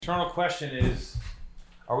Eternal question is,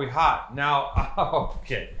 are we hot? Now,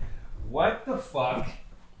 okay. What the fuck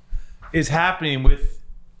is happening with...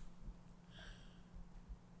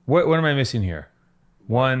 What am I missing here?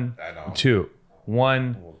 1, 2.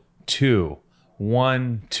 1, 2.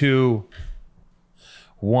 1, 2.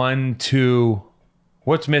 1, 2.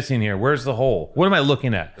 What's missing here? Where's the hole? What am I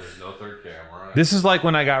looking at? There's no third camera. This is like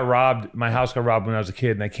when I got robbed. My house got robbed when I was a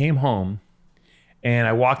kid, and I came home, and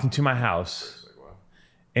I walked into my house,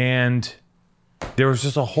 and there was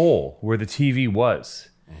just a hole where the TV was.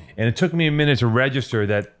 And it took me a minute to register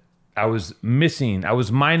that I was missing. I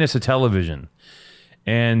was minus a television.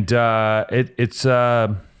 And I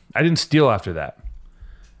didn't steal after that.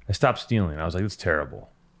 I stopped stealing. I was like, it's terrible.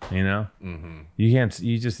 You know? Mm-hmm.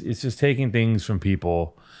 It's just taking things from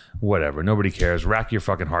people. Whatever. Nobody cares. Rack your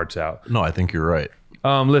fucking hearts out. No, I think you're right.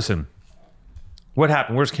 Listen. What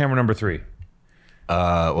happened? Where's camera number 3?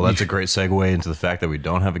 Well, that's a great segue into the fact that we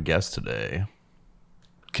don't have a guest today.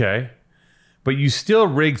 Okay. But you still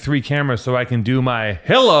rig 3 cameras so I can do my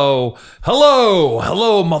hello,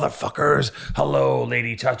 motherfuckers. Hello,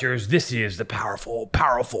 lady touchers. This is the powerful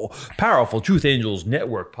Truth Angels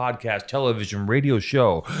Network podcast, television, radio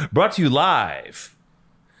show brought to you live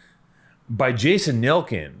by Jason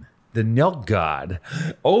Nelkin, the Nelk God,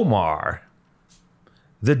 Omar,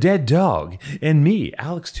 the Dead Dog, and me,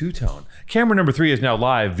 Alex Two-Tone. Camera number 3 is now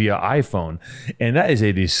live via iPhone, and that is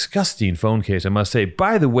a disgusting phone case, I must say.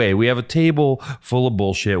 By the way, we have a table full of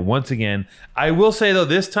bullshit. Once again, I will say, though,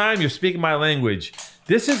 this time you're speaking my language.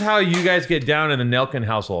 This is how you guys get down in the Nelkin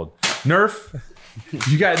household. Nerf.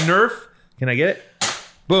 You got Nerf. Can I get it?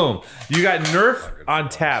 Boom. You got Nerf on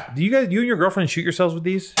tap. Do you and your girlfriend shoot yourselves with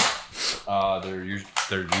these? They're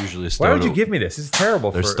usually stowed. Why would you give me this? This is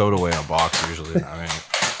terrible. They're stowed away in a box usually. I mean...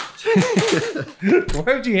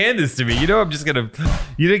 Why would you hand this to me? You know I'm just gonna...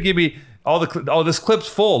 You didn't give me all the... Oh, this clip's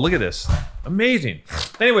full. Look at this. Amazing.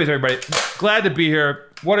 Anyways, everybody, glad to be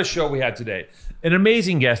here. What a show we had today. An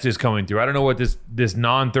amazing guest is coming through. I don't know what this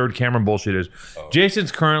non-third camera bullshit is. Oh.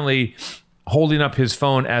 Jason's currently holding up his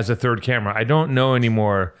phone as a third camera. I don't know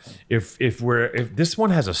anymore if this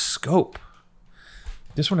one has a scope.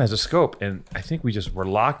 This one has a scope, and I think we're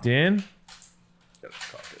locked in. You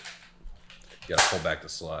gotta pull back the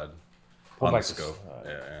slide. On the scope.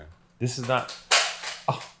 Yeah. This is not...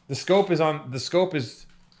 Oh, the scope is on... The scope is...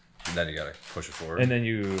 And then you gotta push it forward. And then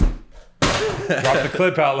you drop the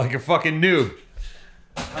clip out like a fucking noob.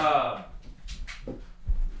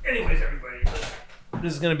 Anyways, everybody,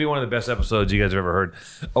 this is gonna be one of the best episodes you guys have ever heard.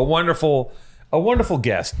 A wonderful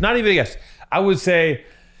guest. Not even a guest. I would say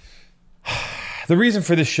the reason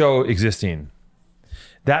for this show existing,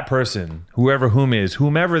 that person,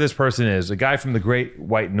 whomever this person is, a guy from the Great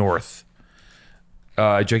White North,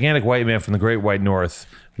 a gigantic white man from the Great White North,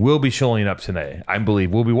 will be showing up today, I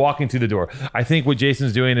believe. We'll be walking through the door. I think what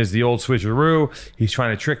Jason's doing is the old switcheroo. He's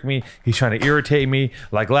trying to trick me. He's trying to irritate me.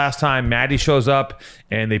 Like last time, Maddie shows up,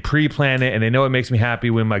 and they pre-plan it, and they know it makes me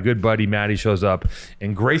happy when my good buddy Maddie shows up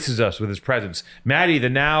and graces us with his presence. Maddie,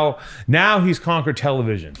 now he's conquered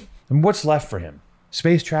television. And what's left for him?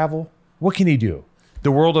 Space travel? What can he do?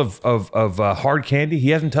 The world of hard candy?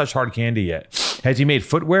 He hasn't touched hard candy yet. Has he made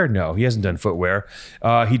footwear? No, he hasn't done footwear.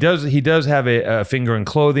 He does have a finger in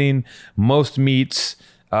clothing, most meats,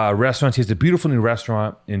 restaurants. He has a beautiful new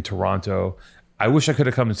restaurant in Toronto. I wish I could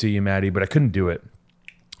have come and see you, Maddie, but I couldn't do it.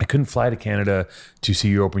 I couldn't fly to Canada to see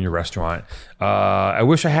you open your restaurant. I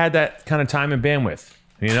wish I had that kind of time and bandwidth.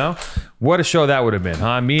 You know, what a show that would have been,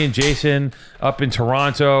 huh? Me and Jason up in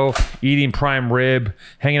Toronto, eating prime rib,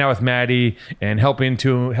 hanging out with Maddie, and helping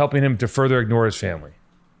him to further ignore his family,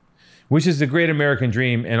 which is the great American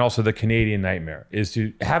dream and also the Canadian nightmare, is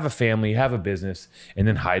to have a family, have a business, and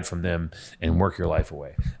then hide from them and work your life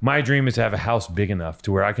away. My dream is to have a house big enough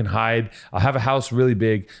to where I can hide. I'll have a house really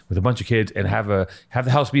big with a bunch of kids and have the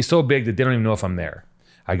house be so big that they don't even know if I'm there.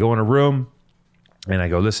 I go in a room, and I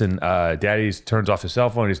go, listen, Daddy turns off his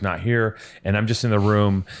cell phone. He's not here. And I'm just in the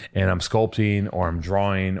room and I'm sculpting or I'm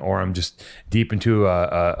drawing or I'm just deep into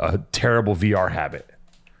a terrible VR habit,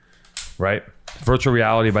 right? Virtual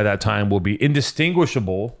reality by that time will be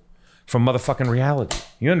indistinguishable from motherfucking reality.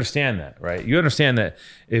 You understand that, right? You understand that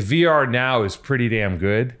if VR now is pretty damn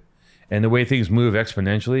good and the way things move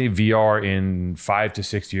exponentially, VR in 5 to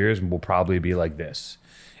 6 years will probably be like this.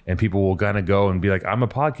 And people will kind of go and be like, I'm a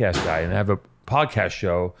podcast guy and have a podcast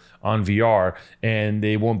show on VR, and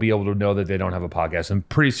they won't be able to know that they don't have a podcast. And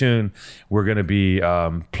pretty soon we're going to be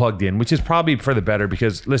plugged in, which is probably for the better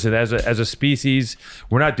because, listen, as a species,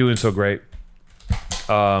 we're not doing so great. Take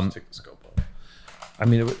the scope off. I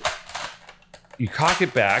mean, you cock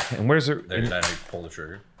it back, and where's it? Then you pull the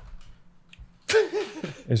trigger.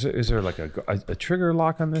 Is there like a trigger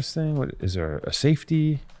lock on this thing? What is there a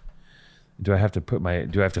safety? Do I have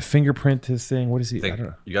to fingerprint this thing? What is he? I don't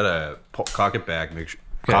know. You gotta cock it back. Make sure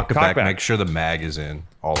back. Make sure the mag is in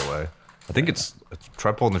all the way. I think it's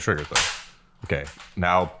try pulling the trigger though. Okay,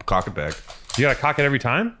 now cock it back. You gotta cock it every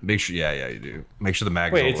time. Make sure, yeah, you do. Make sure the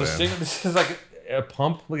mag. Wait, it's a single. This is like a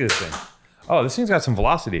pump. Look at this thing. Oh, this thing's got some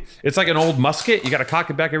velocity. It's like an old musket. You gotta cock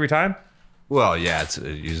it back every time. Well, yeah, it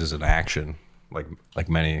uses an action like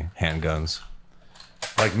many handguns.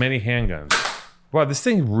 Like many handguns. Wow, this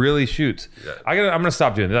thing really shoots. Yeah. I'm gonna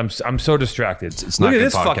stop doing this. I'm so distracted. It's not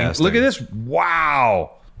good podcasting. Look at this.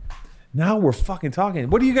 Wow. Now we're fucking talking.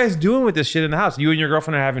 What are you guys doing with this shit in the house? You and your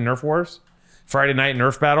girlfriend are having Nerf wars? Friday night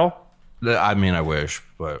Nerf battle? I mean, I wish,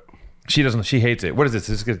 but she doesn't. She hates it. What is this?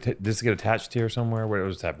 Does this get attached here somewhere? What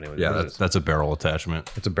is happening with it? Yeah, that's a barrel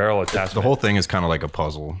attachment. It's a barrel attachment. The whole thing is kind of like a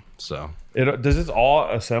puzzle. So does this all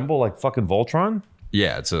assemble like fucking Voltron?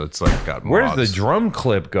 Yeah, it's like got. Where does the drum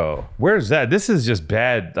clip go? Where's that? This is just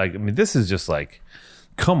bad. Like, I mean, this is just like,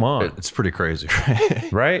 come on. It's pretty crazy,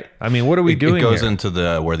 right? Right? I mean, what are we doing? It goes here? into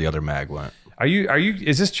where the other mag went. Are you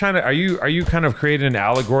kind of creating an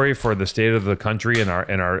allegory for the state of the country and our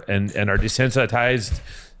desensitized,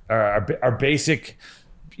 our basic,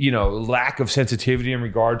 lack of sensitivity in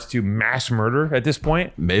regards to mass murder at this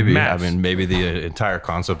point? Maybe. I mean, maybe the entire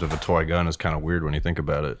concept of a toy gun is kind of weird when you think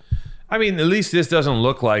about it. I mean, at least this doesn't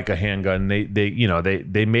look like a handgun.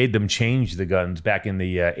 They made them change the guns back in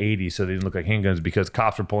the 80s so they didn't look like handguns because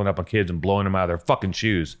cops were pulling up on kids and blowing them out of their fucking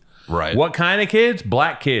shoes. Right. What kind of kids?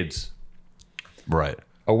 Black kids. Right.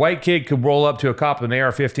 A white kid could roll up to a cop with an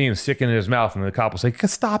AR-15 and stick it in his mouth, and the cop will say,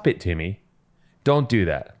 "Stop it, Timmy. Don't do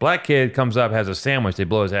that." Black kid comes up, has a sandwich, they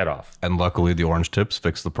blow his head off. And luckily, the orange tips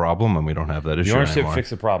fix the problem, and we don't have that issue anymore. The orange tip fix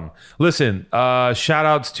the problem. Listen, shout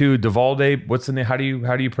outs to Duvalde. What's the name? How do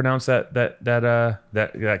you pronounce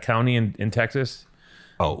that county in Texas?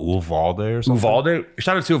 Oh, Uvalde or something. Uvalde.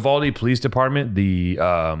 Shout out to Uvalde Police Department,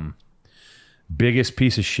 the biggest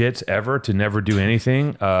piece of shits ever to never do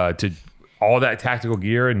anything. To all that tactical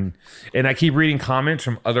gear, and I keep reading comments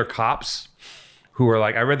from other cops who are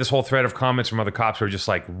like, I read this whole thread of comments from other cops who are just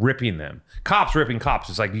like ripping them. Cops ripping cops.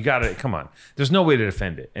 It's like, you gotta, come on. There's no way to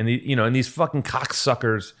defend it. And and these fucking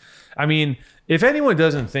cocksuckers. I mean, if anyone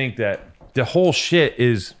doesn't think that the whole shit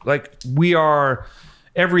is like,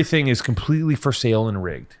 everything is completely for sale and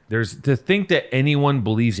rigged. To think that anyone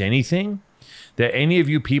believes anything, that any of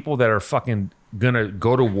you people that are fucking gonna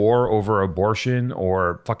go to war over abortion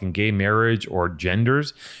or fucking gay marriage or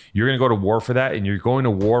genders, you're gonna go to war for that, and you're going to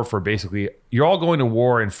war for you're all going to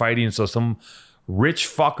war and fighting so some rich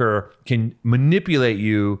fucker can manipulate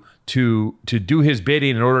you to do his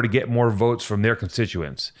bidding in order to get more votes from their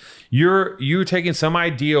constituents. You're taking some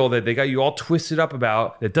ideal that they got you all twisted up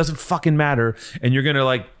about that doesn't fucking matter, and you're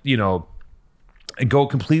gonna and go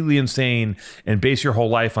completely insane and base your whole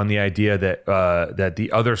life on the idea that that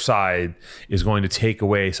the other side is going to take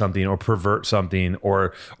away something or pervert something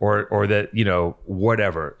or that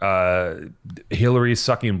whatever. Hillary's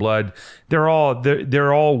sucking blood. They're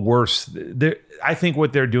all worse. I think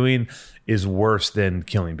what they're doing is worse than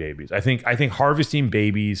killing babies. I think harvesting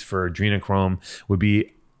babies for adrenochrome would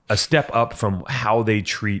be a step up from how they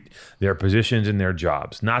treat their positions and their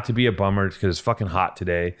jobs. Not to be a bummer because it's fucking hot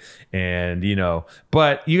today, and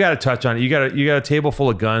but you got to touch on it. You got a table full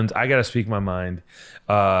of guns. I got to speak my mind.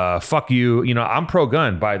 Fuck you. I'm pro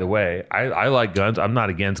gun, by the way. I like guns. I'm not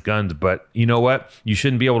against guns, but you know what? You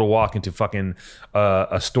shouldn't be able to walk into fucking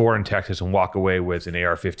a store in Texas and walk away with an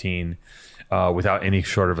AR-15. Without any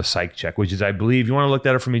sort of a psych check, which is, I believe, you want to look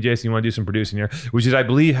that up for me, Jason? You want to do some producing here? Which is, I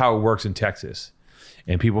believe, how it works in Texas.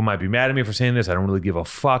 And people might be mad at me for saying this. I don't really give a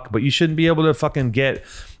fuck. But you shouldn't be able to fucking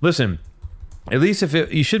listen, at least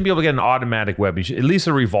you shouldn't be able to get an automatic weapon. At least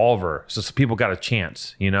a revolver, so people got a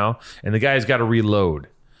chance, And the guy's got to reload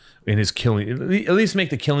in his killing. At least make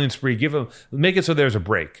the killing spree. Make it so there's a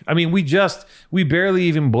break. I mean, we barely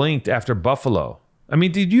even blinked after Buffalo. I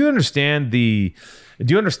mean, do you understand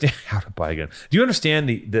how to buy a gun? Do you understand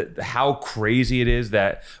the how crazy it is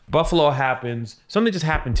that Buffalo happens? Something just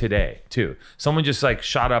happened today too. Someone just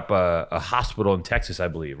shot up a hospital in Texas, I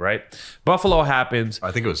believe, right? Buffalo happens.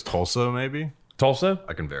 I think it was Tulsa, maybe. Tulsa?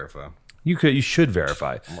 I can verify. You should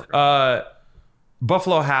verify.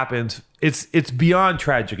 Buffalo happens. It's beyond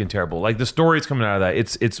tragic and terrible. Like the stories coming out of that,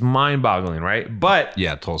 it's mind-boggling, right? But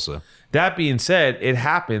yeah, Tulsa. That being said, it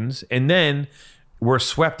happens, and then we're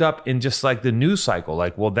swept up in just like the news cycle.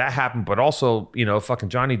 Like, well, that happened, but also, fucking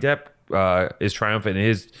Johnny Depp is triumphant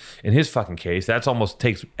in his fucking case. That's almost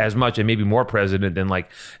takes as much and maybe more precedent than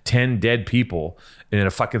 10 dead people in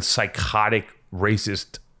a fucking psychotic,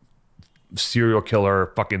 racist serial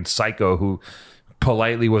killer fucking psycho who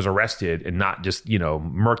politely was arrested and not just,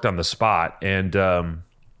 murked on the spot. And, I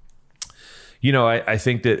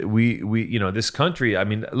think that we this country, I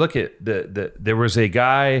mean, look at there was a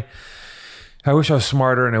guy, I wish I was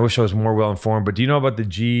smarter and I wish I was more well informed, but do you know about the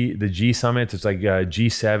G summits? It's like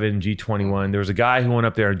G7, G21. There was a guy who went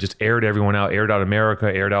up there and just aired everyone out, aired out America,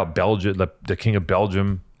 aired out Belgium, the king of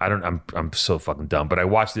Belgium. I'm so fucking dumb, but I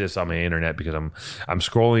watched this on my internet because I'm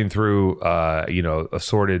scrolling through,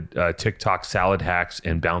 assorted TikTok salad hacks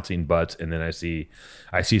and bouncing butts. And then I see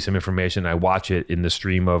some information. I watch it in the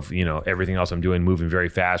stream of, everything else I'm doing, moving very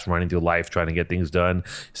fast, running through life, trying to get things done,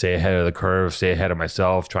 stay ahead of the curve, stay ahead of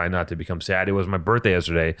myself, trying not to become sad. It was my birthday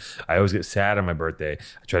yesterday. I always get sad on my birthday.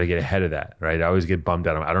 I try to get ahead of that, right? I always get bummed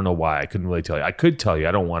out. I don't know why. I couldn't really tell you. I could tell you.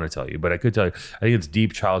 I don't want to tell you, but I could tell you. I think it's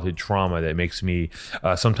deep childhood trauma that makes me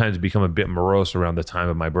sometimes become a bit morose around the time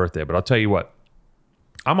of my birthday. But I'll tell you what,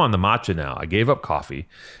 I'm on the matcha now. I gave up coffee.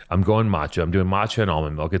 I'm going matcha. I'm doing matcha and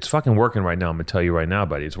almond milk. It's fucking working right now. I'm gonna tell you right now,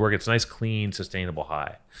 buddy. It's working. It's nice, clean, sustainable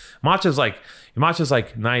high. Matcha's like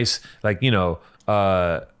nice, like,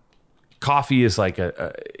 coffee is like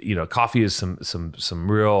coffee is some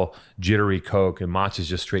real jittery Coke, and matcha is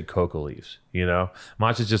just straight cocoa leaves.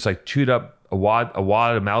 Matcha is just like chewed up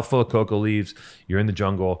a mouthful of cocoa leaves. You're in the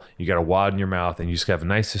jungle. You got a wad in your mouth, and you just have a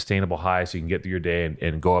nice sustainable high, so you can get through your day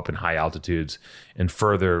and go up in high altitudes and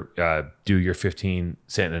further do your 15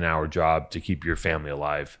 cent an hour job to keep your family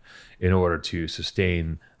alive in order to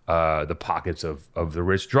sustain the pockets of the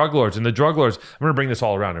rich drug lords. And the drug lords, I'm going to bring this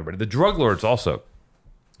all around, everybody. The drug lords also,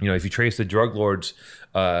 if you trace the drug lords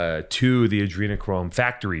to the adrenochrome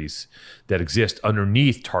factories that exist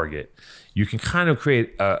underneath Target, you can kind of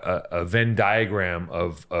create a Venn diagram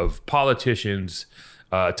of politicians,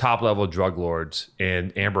 top level drug lords,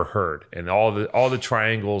 and Amber Heard, and all the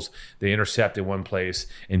triangles they intercept in one place,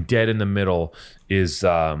 and dead in the middle is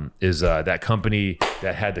that company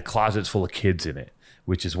that had the closets full of kids in it,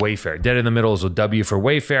 which is Wayfair. Dead in the middle is a W for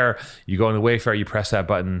Wayfair. You go into Wayfair, you press that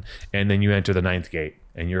button, and then you enter the ninth gate.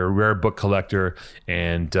 And you're a rare book collector,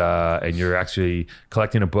 and you're actually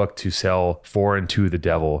collecting a book to sell for and to the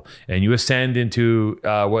devil. And you ascend into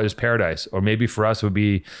what is paradise, or maybe for us it would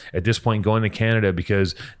be at this point going to Canada,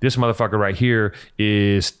 because this motherfucker right here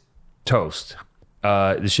is toast.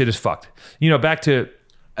 The shit is fucked. Back to.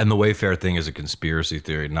 And the Wayfair thing is a conspiracy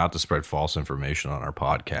theory, not to spread false information on our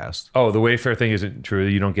podcast. Oh, the Wayfair thing isn't true.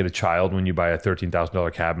 You don't get a child when you buy a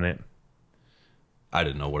 $13,000 cabinet. I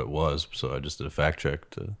didn't know what it was, so I just did a fact check.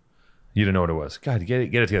 You didn't know what it was. God, get it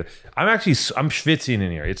together. I'm schwitzing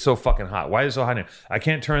in here. It's so fucking hot. Why is it so hot in here? I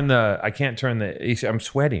can't turn the AC. I'm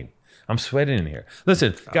sweating in here.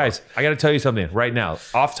 Listen, guys, I got to tell you something right now.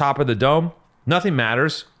 Off top of the dome, nothing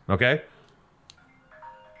matters. Okay.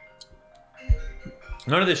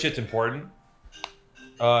 None of this shit's important.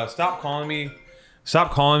 Stop calling me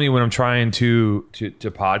when I'm trying to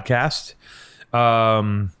podcast.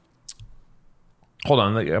 Hold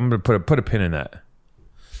on, I'm gonna put a pin in that.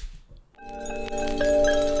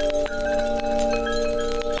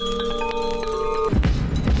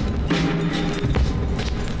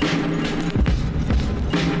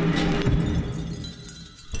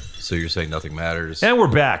 So you're saying nothing matters? And we're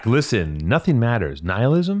back. Listen, nothing matters.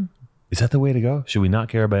 Nihilism? Is that the way to go? Should we not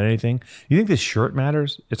care about anything? You think this shirt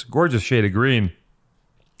matters? It's a gorgeous shade of green.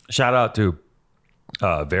 Shout out to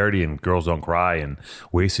Verity and Girls Don't Cry and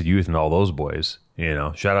Wasted Youth and all those boys.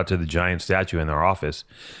 Shout out to the giant statue in their office.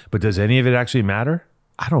 But does any of it actually matter?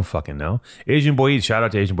 I don't fucking know. Asian Boy Eats. Shout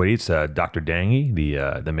out to Asian Boy Eats. Dr. Dangy,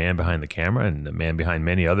 the man behind the camera and the man behind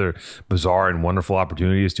many other bizarre and wonderful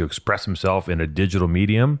opportunities to express himself in a digital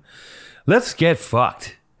medium. Let's get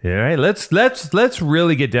fucked. All right, let's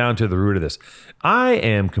really get down to the root of this. I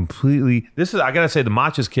am completely. I gotta say, the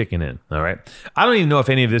matcha's kicking in. All right, I don't even know if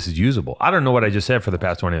any of this is usable. I don't know what I just said for the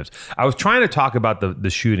past 20 minutes. I was trying to talk about the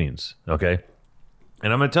shootings. Okay,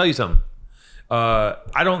 and I'm gonna tell you something.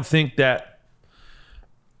 I don't think that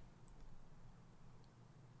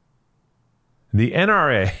the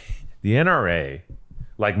NRA,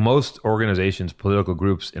 like most organizations, political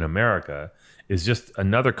groups in America, is just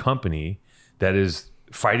another company that is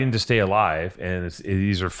fighting to stay alive, and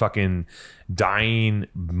these are fucking dying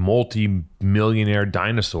multi-millionaire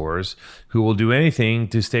dinosaurs who will do anything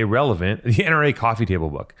to stay relevant. The NRA coffee table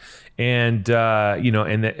book, and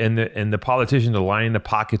the politicians are lining the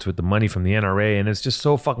pockets with the money from the NRA, and it's just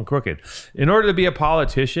so fucking crooked. In order to be a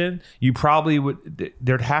politician, you probably would.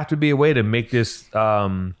 There'd have to be a way to make this.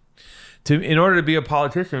 In order to be a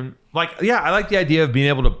politician, I like the idea of being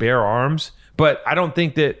able to bear arms, But I don't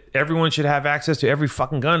think that everyone should have access to every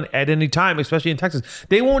fucking gun at any time, especially in Texas.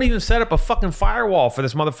 They won't even set up a fucking firewall for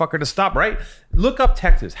this motherfucker to stop, right? Look up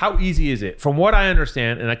Texas. How easy is it? From what I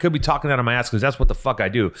understand, and I could be talking out of my ass because that's what the fuck I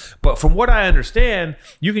do, but from what I understand,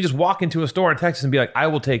 you can just walk into a store in Texas and be like, I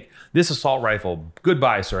will take this assault rifle.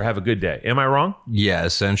 Goodbye, sir. Have a good day. Am I wrong? Yeah,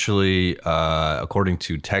 essentially, according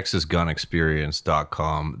to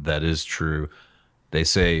TexasGunExperience.com, that is true. They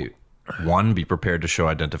say, one, be prepared to show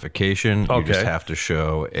identification. Okay. You just have to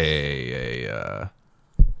show a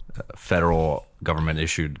federal government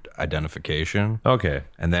issued identification. Okay.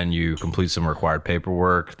 And then you complete some required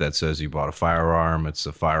paperwork that says you bought a firearm. It's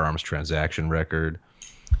a firearms transaction record.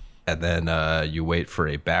 And then you wait for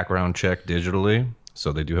a background check digitally.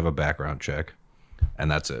 So they do have a background check.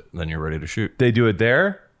 And that's it. Then you're ready to shoot. They do it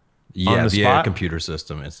there? Yeah, the via spot? computer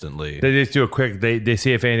system instantly. They just do a quick, they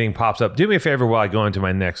see if anything pops up. Do me a favor while I go into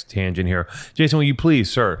my next tangent here. Jason, will you please,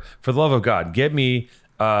 sir, for the love of God, get me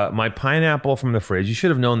my pineapple from the fridge. You should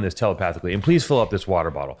have known this telepathically. And please fill up this water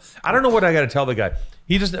bottle. I don't know what I got to tell the guy.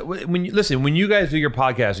 He just, when you guys do your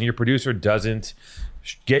podcast and your producer doesn't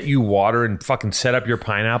get you water and fucking set up your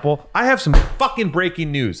pineapple, I have some fucking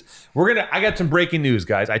breaking news. I got some breaking news,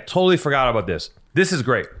 guys. I totally forgot about this. This is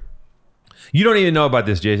great. You don't even know about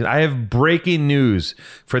this, Jason. I have breaking news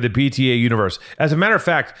for the PTA universe. As a matter of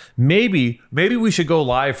fact, maybe we should go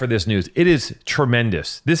live for this news. It is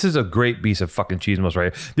tremendous. This is a great piece of fucking cheesemoss,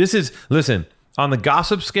 right? This is, listen, on the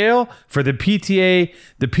gossip scale for the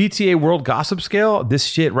PTA world gossip scale, this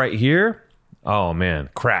shit right here, oh man,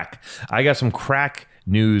 crack. I got some crack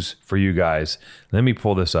news for you guys. Let me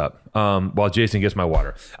pull this up while Jason gets my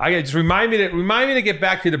water. Just remind me to get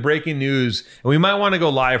back to the breaking news, and we might want to go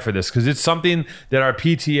live for this because it's something that our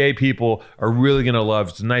PTA people are really gonna love.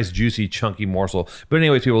 It's a nice, juicy, chunky morsel. But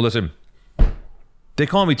anyways, people, listen. They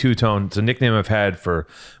call me Two Tone. It's a nickname I've had for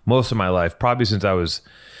most of my life, probably since I was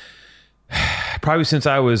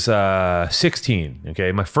 16.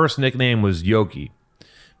 Okay, my first nickname was Yogi,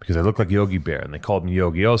 because I look like Yogi Bear, and they called me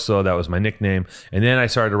Yogi Oso. That was my nickname. And then I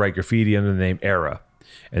started to write graffiti under the name Era.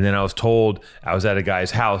 And then I was told, I was at a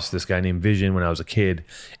guy's house, this guy named Vision, when I was a kid,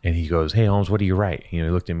 and he goes, "Hey Holmes, what do you write?" He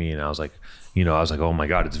looked at me, and I was like, oh my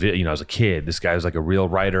God, it's I was a kid. This guy was like a real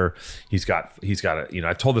writer. He's got a,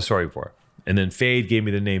 I've told the story before. And then Fade gave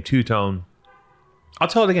me the name Two Tone. I'll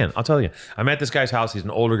tell it again. I'm at this guy's house. He's an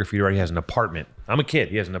older graffiti writer. He has an apartment. I'm a kid.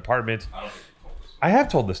 He has an apartment. I have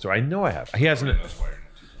told this story. I know I have. He has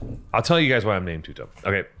I'll tell you guys why I'm named Two Tone.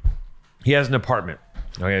 Okay. He has an apartment.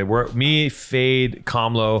 Okay. Me, Fade,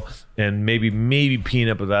 Kamlo, and maybe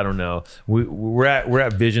Peanut, but I don't know. We're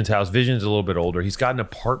at Vision's house. Vision's a little bit older. He's got an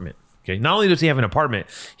apartment. Okay. Not only does he have an apartment,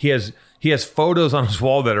 he has photos on his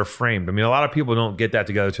wall that are framed. I mean, a lot of people don't get that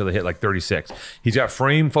together until they hit like 36. He's got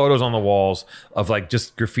framed photos on the walls of like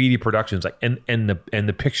just graffiti productions, like and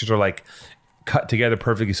the pictures are like cut together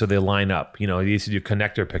perfectly so they line up. He used to do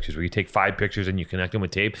connector pictures where you take 5 pictures and you connect them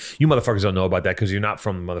with tape. You motherfuckers don't know about that because you're not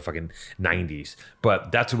from the motherfucking 90s.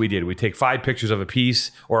 But that's what we did. We take 5 pictures of a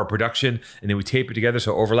piece or a production, and then we tape it together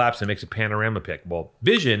so it overlaps and makes a panorama pic. Well,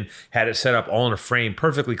 Vision had it set up all in a frame,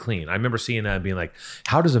 perfectly clean. I remember seeing that and being like,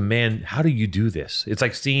 how do you do this? It's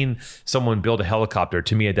like seeing someone build a helicopter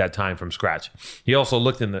to me at that time from scratch. He also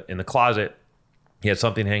looked in the closet. He had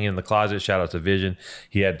something hanging in the closet. Shout out to Vision.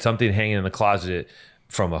 He had something hanging in the closet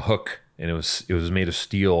from a hook, and it was made of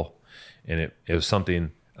steel, and it was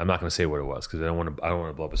something. I'm not going to say what it was because I don't want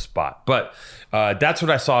to blow up a spot. But that's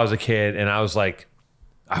what I saw as a kid, and I was like,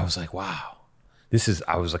 wow,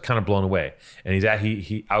 I was like kind of blown away. And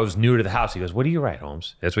I was new to the house. He goes, "What do you write,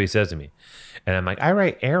 Holmes?" That's what he says to me, and I'm like, "I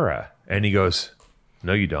write Era," and he goes,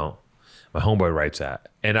 "No, you don't. My homeboy writes that."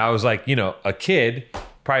 And I was like, a kid,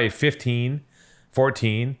 probably 15.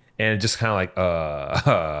 14, and just kind of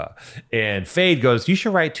like, and Fade goes, "You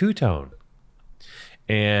should write Two Tone."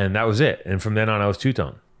 And that was it. And from then on, I was Two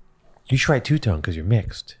Tone. "You should write Two Tone because you're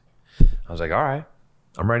mixed." I was like, all right,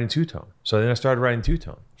 I'm writing Two Tone. So then I started writing Two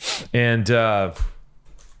Tone. And that's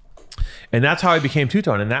how I became Two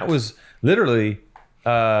Tone. And that was literally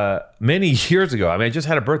many years ago. I mean, I just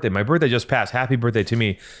had a birthday. My birthday just passed. Happy birthday to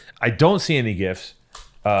me. I don't see any gifts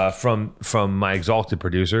from my exalted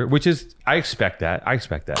producer, which is, I expect that.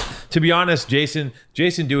 To be honest, Jason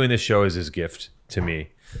doing this show is his gift to me.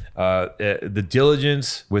 The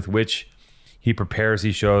diligence with which he prepares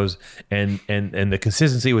these shows and the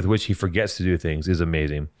consistency with which he forgets to do things is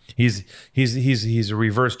amazing. He's a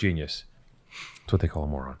reverse genius. That's what they call a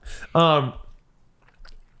moron.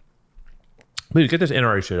 Please get this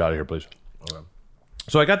NRA shit out of here, please. Okay.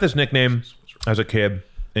 So I got this nickname as a kid,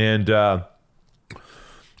 and the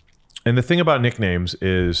thing about nicknames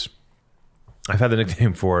is I've had the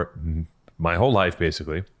nickname for my whole life,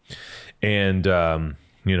 basically. And,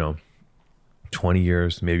 20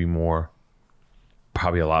 years, maybe more,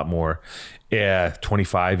 probably a lot more. Yeah,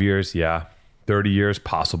 25 years, yeah. 30 years,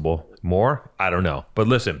 possible. More? I don't know. But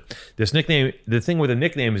listen, this nickname, the thing with a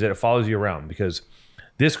nickname is that it follows you around, because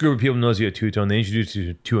this group of people knows you at Two-Tone. They introduce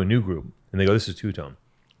you to a new group, and they go, this is Two-Tone.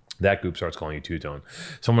 That group starts calling you Two-Tone.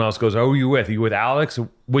 Someone else goes, oh, who are you with? Are you with Alex?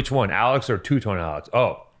 Which one, Alex or Two-Tone Alex?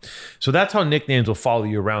 Oh. So that's how nicknames will follow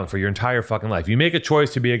you around for your entire fucking life. You make a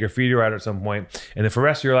choice to be a graffiti writer at some point, and then for the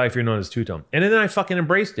rest of your life, you're known as Two-Tone. And then I fucking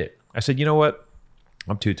embraced it. I said, you know what?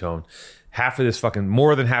 I'm Two-Tone.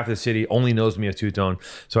 More than half of the city only knows me as Two-Tone.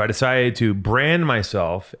 So I decided to brand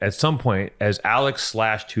myself at some point as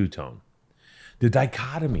Alex/Two-Tone. The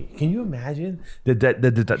dichotomy. Can you imagine the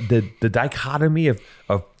dichotomy of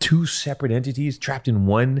two separate entities trapped in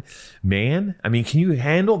one man? I mean, can you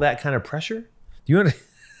handle that kind of pressure? Do you want to?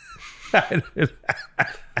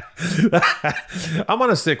 I'm on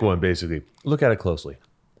a sick one, basically. Look at it closely.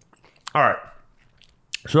 All right.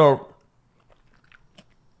 So,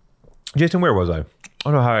 Jason, where was I? I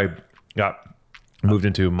don't know how I got moved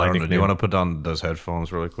into my nickname. Do you want to put on those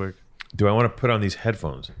headphones really quick? Do I want to put on these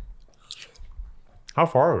headphones? How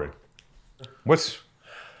far are we?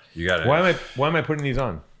 You got it. Why am I putting these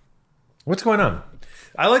on? What's going on?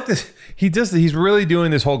 I like this. He's really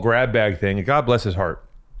doing this whole grab bag thing, and God bless his heart.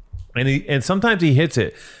 And sometimes he hits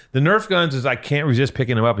it. The Nerf guns is I can't resist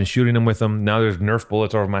picking them up and shooting them with them. Now there's Nerf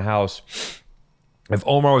bullets over my house. If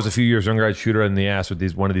Omar was a few years younger, I'd shoot her in the ass with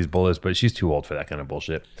one of these bullets, but she's too old for that kind of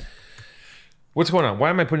bullshit. What's going on? Why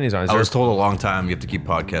am I putting these on? I was told a long time you have to keep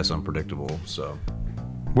podcasts unpredictable, so.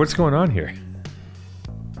 What's going on here?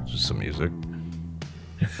 Just some music.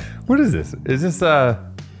 What is this? Is this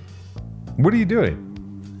what are you doing?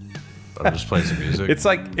 I'm just playing some music. It's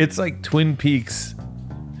like Twin Peaks.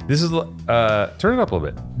 This is turn it up a little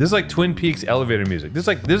bit. This is like Twin Peaks elevator music. This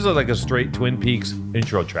is like a straight Twin Peaks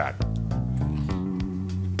intro track.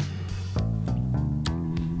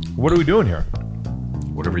 What are we doing here?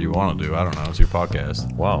 Whatever you want to do. I don't know. It's your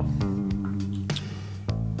podcast. Wow.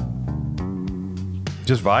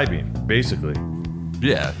 Just vibing, basically.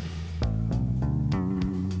 Yeah.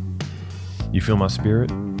 You feel my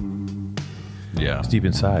spirit? Yeah. It's deep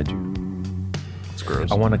inside you. It's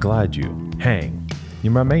gross. I want to glide you. Hang.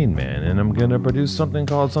 You're my main man, and I'm gonna produce something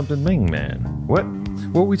called something Ming Man. What?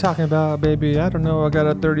 What are we talking about, baby? I don't know. I got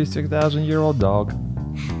a 36,000-year-old dog.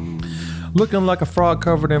 Looking like a frog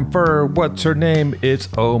covered in fur. What's her name? It's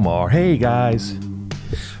Omar. Hey, guys.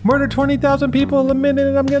 Murder 20,000 people a minute,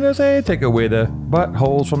 and I'm gonna say, take away the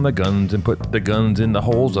buttholes from the guns and put the guns in the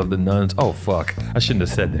holes of the nuns. Oh, fuck. I shouldn't have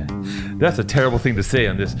said that. That's a terrible thing to say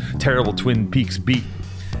on this terrible Twin Peaks beat.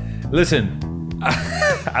 Listen,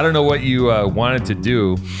 I don't know what you wanted to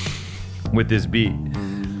do with this beat,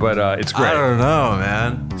 but it's great. I don't know,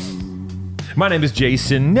 man. My name is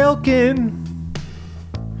Jason Nelkin.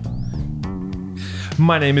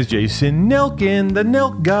 My name is Jason Nelkin, the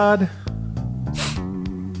Nelk God.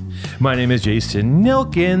 My name is Jason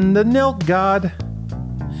Nelkin, the Nelk God.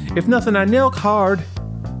 If nothing, I nelk hard.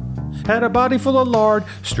 Had a body full of lard,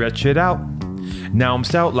 stretch it out. Now I'm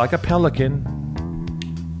stout like a pelican.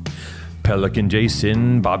 Pelican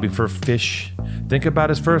Jason, bobbing for fish. Think about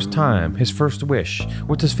his first time, his first wish.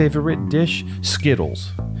 What's his favorite dish?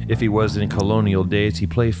 Skittles. If he was in colonial days, he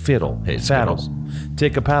played fiddle. Hey, Saddles.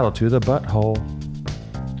 Take a paddle to the butthole.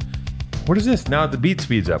 What is this? Now the beat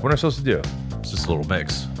speeds up. What am I supposed to do? It's just a little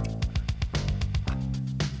mix.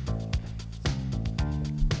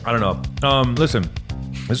 I don't know. Listen,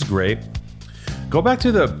 this is great. Go back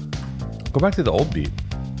to the old beat.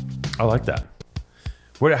 I like that.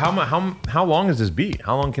 What? How long is this beat?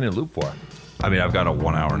 How long can it loop for? I mean, I've got a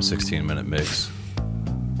 1 hour and 16-minute mix.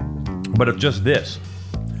 But of just this.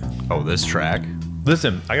 Oh, this track?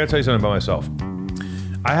 Listen, I gotta tell you something about myself.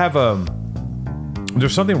 I have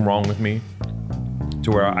there's something wrong with me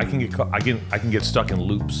to where I can get stuck in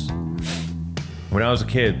loops. When I was a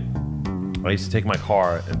kid, I used to take my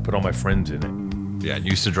car and put all my friends in it. Yeah,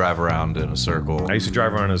 you used to drive around in a circle. I used to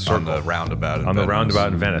drive around in a circle. On the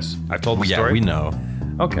roundabout in Venice. I've told the yeah, story. we know.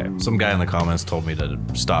 Okay. Some guy in the comments told me to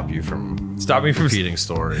stop me from repeating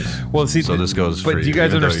stories. Well, see, so this goes. But for do you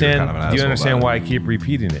guys understand? Kind of do you understand why I keep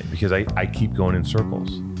repeating it? Because I keep going in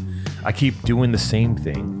circles. I keep doing the same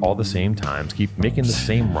thing all the same times. Keep making the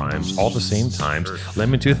same rhymes all the same times.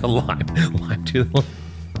 Lemon to the lime, lime to the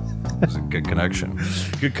lime. It's a good connection.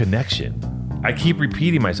 Good connection. I keep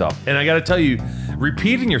repeating myself, and I got to tell you,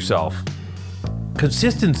 repeating yourself,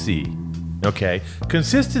 consistency. Okay,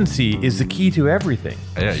 consistency is the key to everything.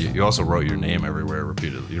 Yeah, you also wrote your name everywhere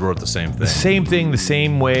repeatedly. You wrote the same thing. The same thing, the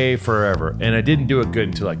same way forever. And I didn't do it good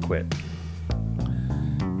until I quit.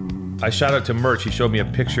 I shout out to Merch. He showed me a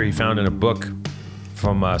picture he found in a book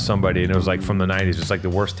from somebody, and it was like from the 90s. It's like the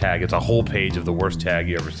worst tag. It's a whole page of the worst tag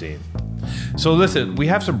you ever seen. So listen, we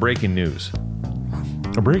have some breaking news.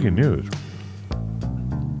 Breaking news.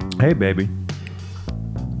 Hey, baby.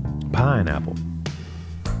 Pineapple.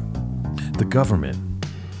 The government.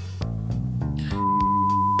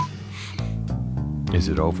 Is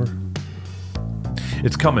it over?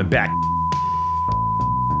 It's coming back.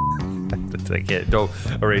 That's like it. Don't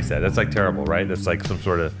erase that. That's like terrible, right? That's like some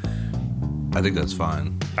sort of... I think that's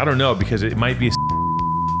fine. I don't know, because it might be...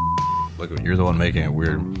 Look, you're the one making it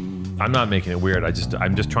weird. I'm not making it weird.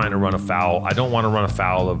 I'm just trying to run afoul. I don't want to run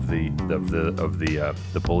afoul of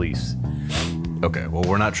the police. Okay, well,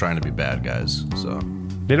 we're not trying to be bad guys, so...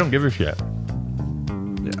 They don't give a shit.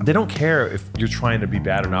 Yeah. They don't care if you're trying to be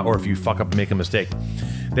bad or not, or if you fuck up and make a mistake.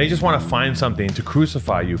 They just want to find something to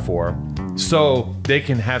crucify you for, so they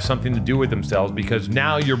can have something to do with themselves, because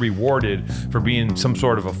now you're rewarded for being some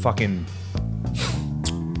sort of a fucking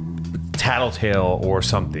tattletale or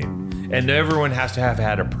something. And everyone has to have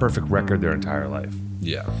had a perfect record their entire life.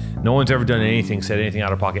 Yeah. No one's ever done anything, said anything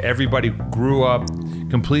out of pocket. Everybody grew up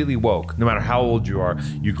completely woke. No matter how old you are,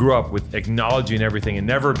 you grew up with acknowledging everything and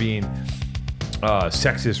never being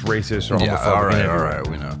sexist, racist, or homophobic. Yeah, all right,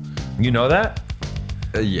 we know. You know that?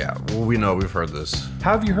 Yeah, well, we know. We've heard this.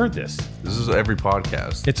 How have you heard this? This is every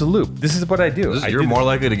podcast. It's a loop. This is what I do. You're more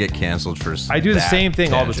likely to get canceled for I do the that same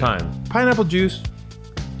thing all the tangent. time. Pineapple juice.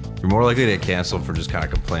 You're more likely to get canceled for just kind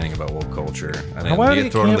of complaining about woke culture. And then Why would you they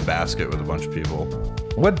get thrown in the basket with a bunch of people.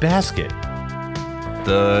 What basket?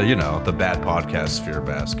 The bad podcast sphere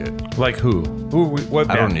basket. Like who?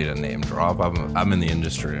 What? I don't need a name drop. I'm in the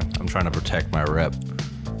industry. I'm trying to protect my rep.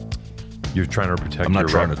 You're trying to protect. I'm not your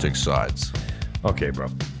trying rep. to take sides. Okay, bro.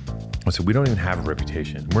 So we don't even have a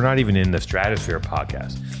reputation. We're not even in the stratosphere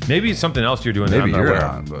podcast. Maybe it's something else you're doing. Maybe that I'm not you're aware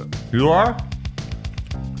on, of. but You are?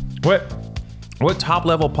 What top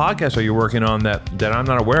level podcast are you working on that I'm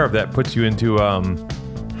not aware of that puts you into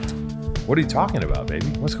what are you talking about, baby?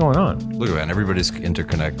 What's going on? look, man, everybody's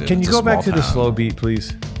interconnected. Can you It's a go back to small the town. slow beat,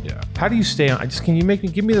 please? Yeah. How do you stay on? Can you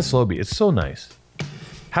give me the slow beat? It's so nice.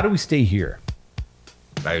 How do we stay here?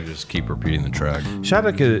 I just keep repeating the track. Shout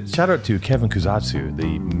out to Kevin Kuzatsu,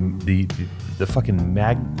 the fucking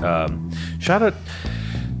shout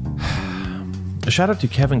out to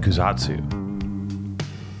Kevin Kuzatsu,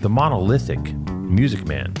 the monolithic music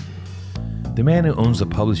man, the man who owns the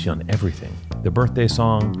publishing on everything, the birthday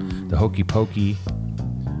song, the Hokey Pokey,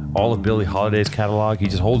 all of Billie Holiday's catalog. He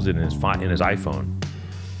just holds it in his iPhone.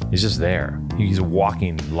 He's just there. He's a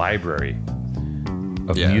walking library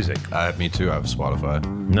of music. Me too. I have Spotify.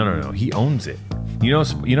 No. He owns it. You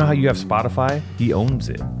know how you have Spotify? He owns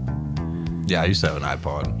it. Yeah, I used to have an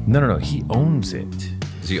iPod. No. He owns it.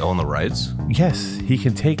 Does he own the rights? Yes, he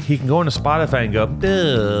can go into Spotify and go,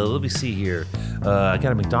 let me see here. I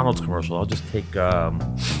got a McDonald's commercial. I'll just take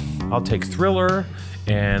I'll take Thriller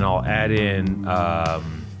and I'll add in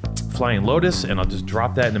Flying Lotus, and I'll just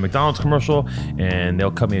drop that in the McDonald's commercial, and they'll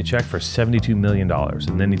cut me a check for $72 million.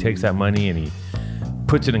 And then he takes that money and he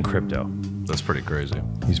puts it in crypto. That's pretty crazy.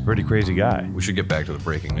 He's a pretty crazy guy. We should get back to the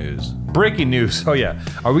breaking news. Breaking news. Oh yeah.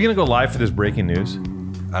 Are we gonna go live for this breaking news?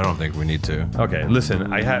 I don't think we need to. Okay,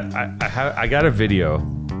 listen. I got a video.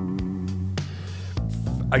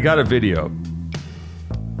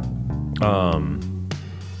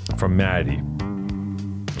 From Maddie.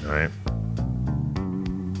 All right.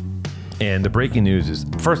 And the breaking news is,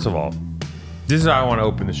 first of all, this is how I want to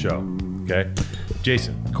open the show. Okay,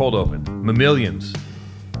 Jason, cold open. Mammalians.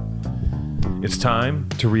 It's time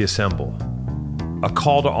to reassemble. A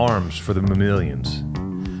call to arms for the mammalians.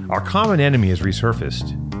 Our common enemy has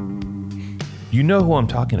resurfaced. You know who I'm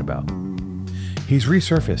talking about. He's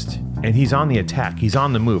resurfaced, and he's on the attack. He's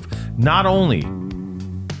on the move. Not only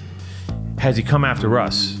has he come after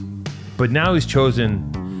us, but now he's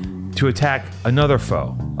chosen to attack another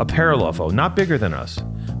foe, a parallel foe, not bigger than us,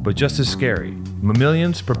 but just as scary.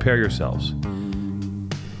 Mammalians, prepare yourselves.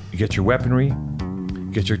 You get your weaponry,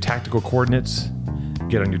 get your tactical coordinates,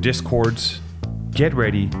 get on your discords, get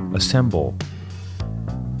ready, assemble.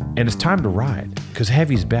 And it's time to ride, because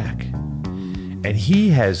Heavy's back. And he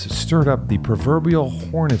has stirred up the proverbial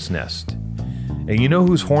hornet's nest. And you know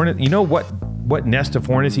who's hornet? You know what nest of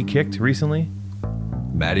hornets he kicked recently?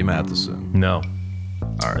 Maddie Matheson. No.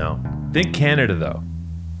 All right. No. Think Canada, though.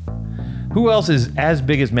 Who else is as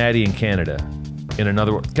big as Maddie in Canada? In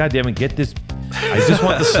another word, God damn it, get this. I just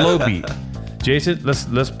want the slow beat. Jason,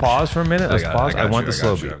 let's pause for a minute. Let's pause. I want the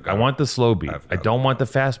slow beat. I want the slow beat. I don't want the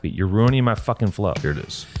fast beat. You're ruining my fucking flow. Here it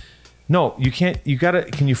is. No, you can't. You gotta.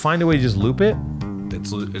 Can you find a way to just loop it?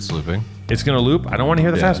 It's looping. It's gonna loop. I don't want to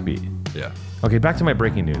hear the fast beat. Yeah. Okay, back to my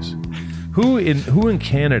breaking news. Who in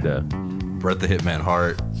Canada? Bret the Hitman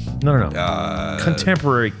Hart. No.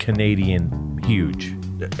 Contemporary Canadian, huge.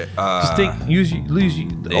 Just think,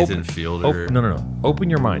 Nathan Fielder. No. Open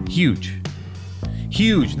your mind. Huge.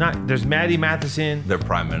 Not there's Maddie Matheson. Their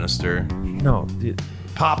prime minister. No,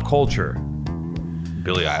 pop culture.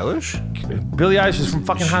 Billie Eilish. Billie Eilish is from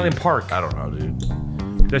fucking Highland Park. I don't know, dude.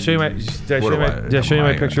 Did I show you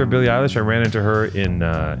my picture of Billie Eilish? I ran into her in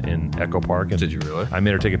Echo Park. And Did you really? I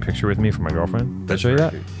made her take a picture with me for my girlfriend. Did I show you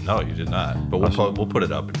that? No, you did not. But we'll put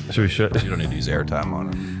it up. Should we show? You don't need to use airtime on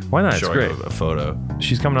it. Why not? It's Showing great. A photo.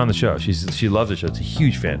 She's coming on the show. She loves the show. It's a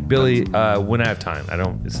huge fan. Billie, when I have time,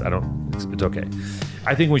 it's okay.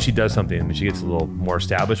 I think when she does something, when she gets a little more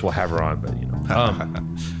established, we'll have her on. But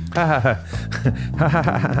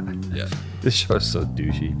Yeah. This show is so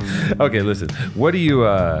douchey. Okay, listen. What do you?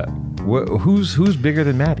 Who's bigger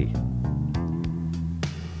than Maddie?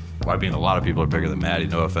 Well, I mean, a lot of people are bigger than Maddie.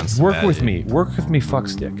 No offense to Work Maddie. with me,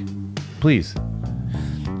 fuckstick, please.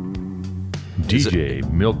 DJ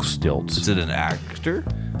Milk Stilts. Is it an actor?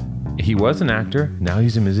 He was an actor. Now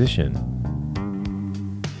he's a musician.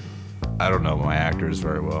 I don't know my actors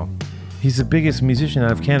very well. He's the biggest musician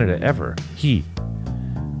out of Canada ever. You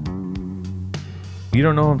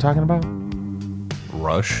don't know who I'm talking about?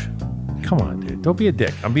 Rush? Come on, dude. Don't be a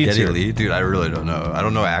dick. I'm being Geddy serious. Lee? Dude, I really don't know. I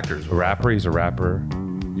don't know actors. A rapper. He's a rapper.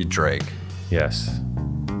 Drake. Yes.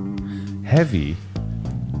 Heavy.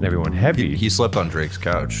 Everyone, Heavy. He slept on Drake's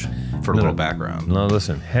couch for a little background. No,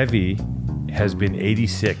 listen. Heavy has been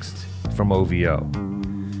 86th from OVO.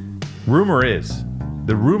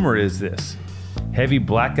 The rumor is this. Heavy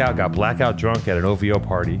got blackout drunk at an OVO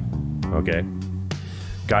party. Okay.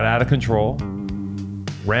 Got out of control.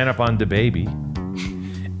 Ran up on DaBaby.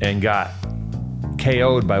 And got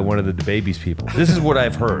KO'd by one of the DaBaby's people. This is what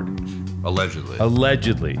I've heard.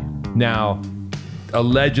 Allegedly. Now,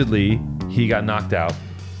 allegedly, he got knocked out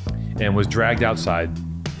and was dragged outside,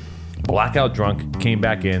 blackout drunk, came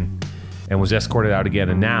back in, and was escorted out again,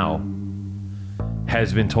 and now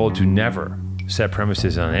has been told to never set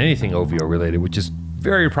premises on anything OVO related, which is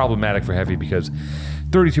very problematic for Heavy because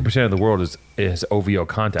 32% of the world is OVO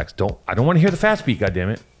contacts. I don't want to hear the fast beat,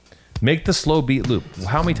 goddammit. Make the slow beat loop.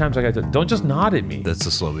 How many times I got to? Don't just nod at me. That's the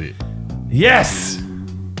slow beat. Yes.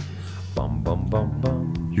 Bum bum bum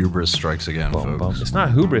bum. Hubris strikes again, Bum, folks. bum. It's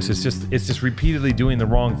not hubris. It's just repeatedly doing the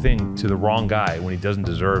wrong thing to the wrong guy when he doesn't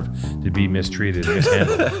deserve to be mistreated, and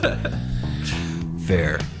mishandled.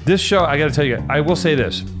 Fair. This show, I got to tell you, I will say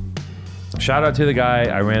this. Shout out to the guy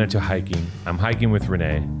I ran into hiking. I'm hiking with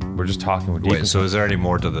Renee. We're just talking. Wait, so is there any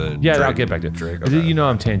more to the? Yeah, Drake? I'll get back to it. Drake. Okay. You know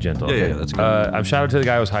I'm tangential. Yeah, okay? yeah, that's good. I'm shout out to the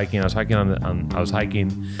guy I was hiking. I was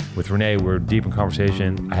hiking with Renee. We're deep in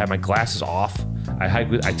conversation. I had my glasses off. I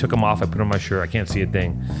took them off. I put them on my shirt. I can't see a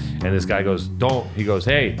thing. And this guy goes, He goes,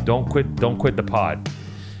 hey, don't quit the pod,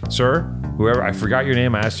 sir. Whoever, I forgot your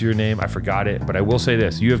name. I asked you your name. I forgot it. But I will say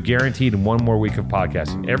this: you have guaranteed one more week of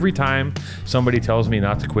podcasting. Every time somebody tells me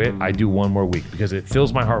not to quit, I do one more week because it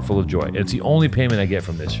fills my heart full of joy. It's the only payment I get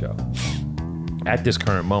from this show at this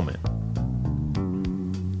current moment.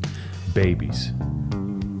 Babies.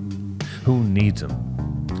 Who needs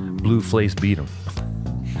them? Blue face beat them.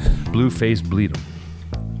 Blue face bleed them.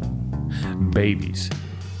 Babies.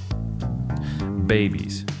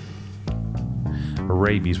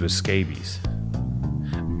 Rabies with scabies.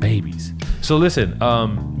 Babies. So listen,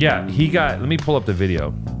 let me pull up the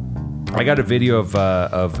video. I got a video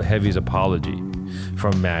of Heavy's apology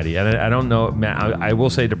from Maddie. And I don't know, I will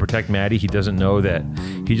say to protect Maddie, he doesn't know that.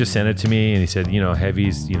 He just sent it to me and he said,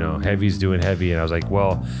 Heavy's doing Heavy. And I was like,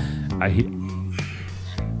 well,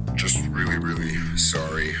 just really, really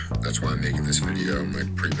sorry. That's why I'm making this video. I'm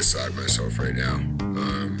like pretty beside myself right now.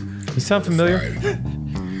 You sound familiar?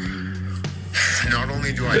 Not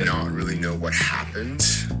only do I not really know what happened,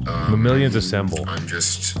 The millions assemble.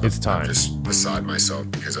 It's time. I'm just beside myself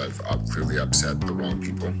because I've clearly upset the wrong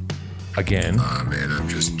people. Again. And I'm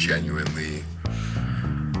just genuinely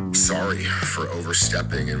sorry for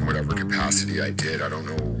overstepping in whatever capacity I did. I don't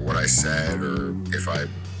know what I said or if I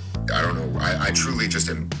don't know. I truly just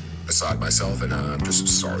am beside myself and I'm just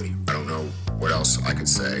sorry. I don't know what else I could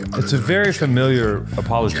say. It's a very familiar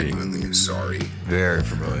apology. Genuinely sorry. Very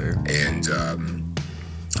familiar. And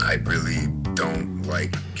I really don't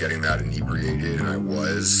like getting that inebriated, and I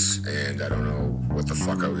was, and I don't know what the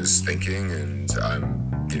fuck I was thinking, and I'm,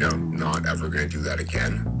 not ever gonna do that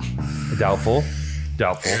again. Doubtful.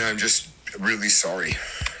 And I'm just really sorry.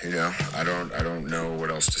 I don't know what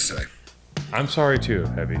else to say. I'm sorry too,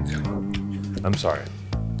 Heavy. Yeah. I'm sorry.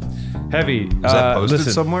 Heavy. Is that posted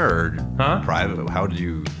listen. somewhere or Huh? private? How did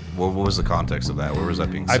you? What was the context of that? Where was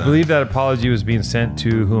that being I sent? believe that apology was being sent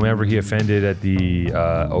to whomever he offended at the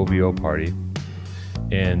OVO party.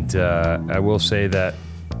 And I will say that,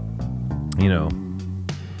 you know,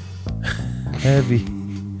 heavy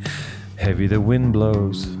the wind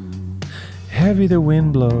blows. Heavy the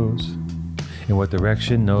wind blows. In what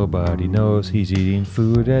direction, nobody knows. He's eating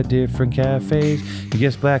food at different cafes. He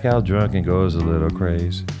gets blackout drunk and goes a little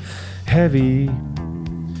crazy. Heavy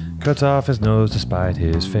cuts off his nose despite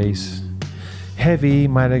his face. Heavy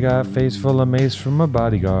might have got face full of mace from a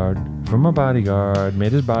bodyguard.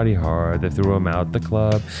 Made his body hard. They threw him out the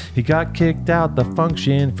club. He got kicked out the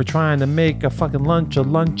function for trying to make a fucking lunch a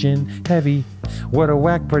luncheon. Heavy, what a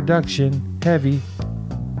whack production. Heavy,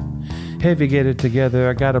 get it together.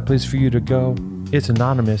 I got a place for you to go. It's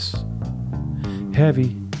anonymous.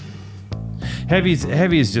 Heavy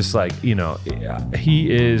is just like, you know,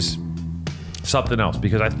 he is something else,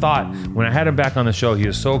 because I thought when I had him back on the show, he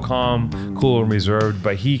was so calm, cool, and reserved,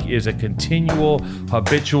 but he is a continual,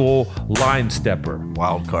 habitual line stepper.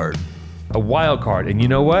 Wild card. A wild card. And you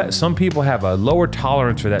know what? Some people have a lower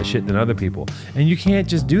tolerance for that shit than other people. And you can't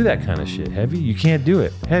just do that kind of shit, Heavy. You can't do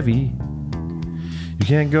it. Heavy. You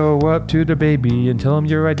can't go up to the baby and tell him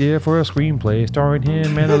your idea for a screenplay starring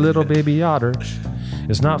him and a little baby otter.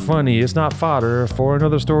 It's not funny. It's not fodder for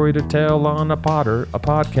another story to tell on a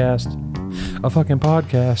podcast. A fucking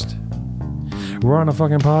podcast. We're on a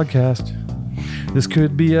fucking podcast. This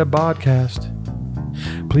could be a podcast.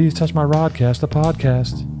 Please touch my rodcast, a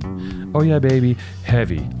podcast. Oh yeah, baby.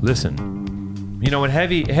 Heavy. Listen. You know, when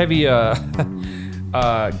Heavy,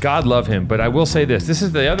 God love him, but I will say this. This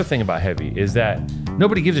is the other thing about Heavy, is that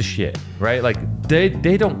nobody gives a shit, right? Like, they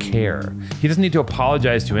don't care. He doesn't need to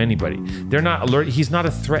apologize to anybody. They're not alert. He's not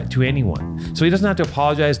a threat to anyone. So he doesn't have to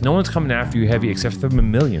apologize. No one's coming after you, Heavy, except for the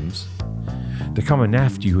millions. They're coming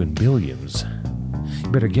after you in billions. You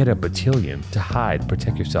better get a battalion to hide,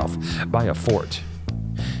 protect yourself by a fort.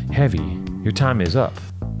 Heavy, your time is up.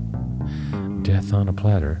 Death on a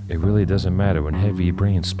platter. It really doesn't matter when heavy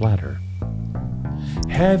brains splatter.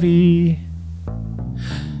 Heavy.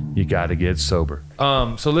 You gotta get sober.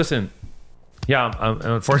 So listen. Yeah,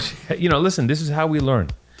 unfortunately, you know, listen, this is how we learn.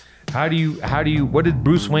 How do you, what did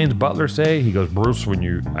Bruce Wayne's butler say? He goes, Bruce,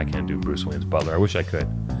 I can't do Bruce Wayne's butler. I wish I could.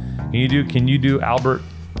 Can you do Alfred?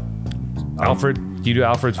 Can you do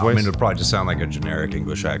Alfred's voice? I mean, it'll probably just sound like a generic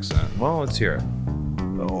English accent. Well, let's hear it.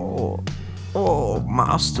 Oh,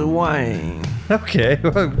 Master Wayne. Okay,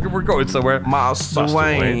 we're going somewhere. Master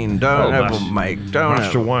Wayne. Don't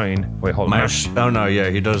Master Wayne. Wait, hold on. Oh, no, yeah,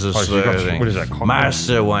 he does this thing. What is that called?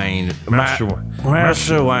 Master Wayne. Master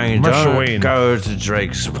Wayne. Don't go to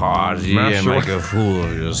Drake's party and make a fool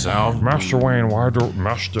of yourself. Master Wayne, why do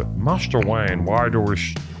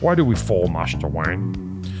we fall, Master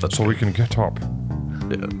Wayne? So we can get up.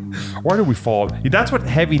 Yeah. Why do we fall? That's what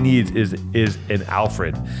Heavy needs is an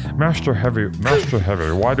Alfred. Master Heavy,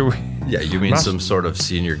 why do we... Yeah, you mean some sort of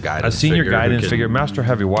senior guidance figure. A senior guidance figure. Master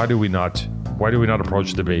Heavy, why do we not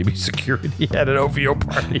approach the baby security at an OVO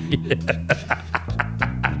party?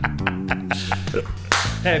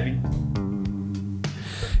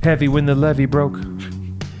 Heavy, when the levee broke,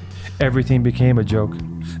 everything became a joke.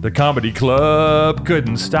 The comedy club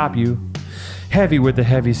couldn't stop you. Heavy with the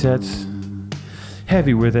heavy sets.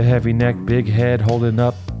 Heavy with a heavy neck, big head holding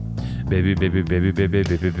up. Baby,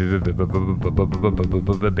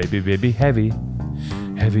 heavy.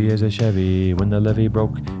 Heavy as a Chevy. When the levee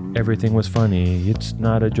broke, everything was funny. It's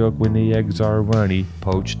not a joke when the eggs are runny.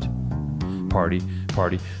 Poached. Party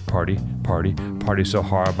so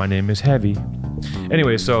hard, my name is Heavy.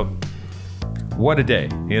 Anyway, so what a day,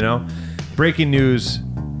 you know? Breaking news.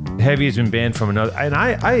 Heavy has been banned from another, and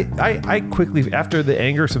I quickly, after the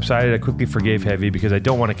anger subsided, I quickly forgave Heavy because I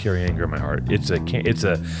don't want to carry anger in my heart.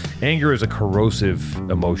 Anger is a corrosive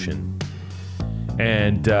emotion,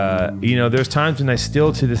 and you know, there's times when I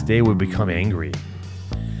still to this day would become angry,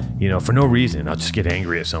 you know, for no reason. I'll just get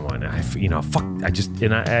angry at someone. I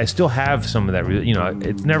still have some of that. You know,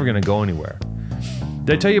 it's never gonna go anywhere.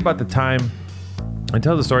 Did I tell you about the time? I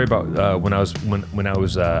tell the story about when I was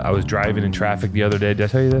driving in traffic the other day. Did I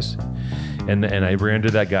tell you this? And I ran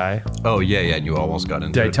into that guy. Oh yeah, and you almost got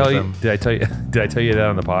into Did it. Did I tell you that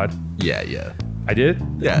on the pod? Yeah. I did?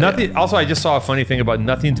 Yeah. Nothing. Yeah. Also, I just saw a funny thing about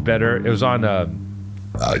Nothing's Better. It was on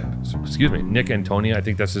excuse me, Nick Antonia, I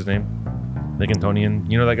think that's his name. Nick Antonian.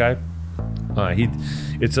 You know that guy?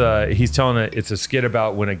 It's a skit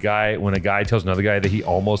about when a guy tells another guy that he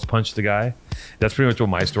almost punched the guy. That's pretty much what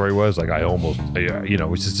my story was. Like, I almost, you know,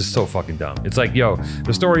 which is just so fucking dumb. It's like, yo,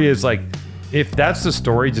 the story is like, if that's the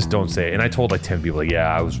story, just don't say it. And I told like 10 people, like,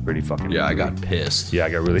 yeah, I was pretty fucking angry. I got pissed. I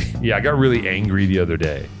got really angry the other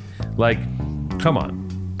day. Like, come on.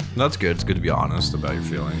 That's good. It's good to be honest about your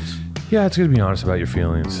feelings. Yeah, it's good to be honest about your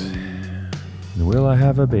feelings. Will I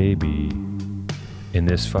have a baby in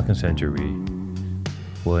this fucking century?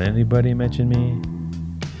 Will anybody mention me?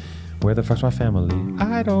 Where the fuck's my family?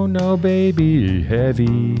 I don't know, baby.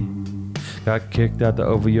 Heavy. Got kicked out the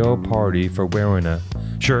OVO party for wearing a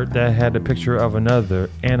shirt that had a picture of another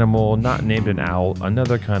animal not named an owl,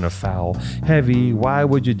 another kind of foul. Heavy, why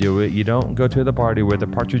would you do it? You don't go to the party with a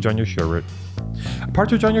partridge on your shirt. A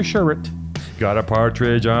partridge on your shirt. Got a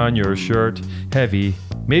partridge on your shirt. Heavy.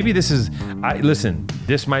 Maybe this is, listen,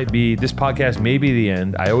 this podcast may be the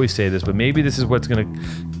end. I always say this, but maybe this is what's going to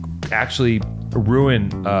actually ruin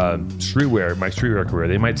streetwear, my streetwear career.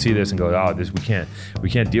 They might see this and go, oh, we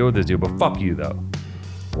can't deal with this dude, but fuck you though.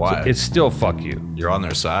 Why? So it's still fuck you. You're on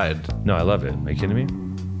their side. No, I love it. Are you kidding me?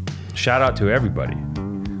 Shout out to everybody.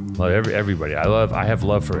 Love everybody. I have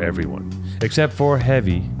love for everyone. Except for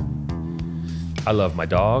Heavy. I love my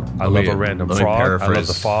dog. I love a random frog. I love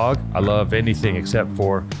the fog. I love anything except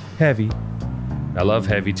for Heavy. I love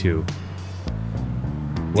Heavy too.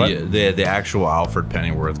 What? The actual Alfred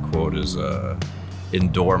Pennyworth quote is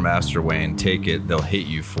endure, Master Wayne, take it, they'll hate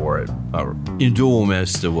you for it. Endure,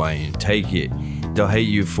 Master Wayne, take it, they'll hate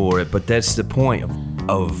you for it. But that's the point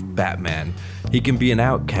of Batman. He can be an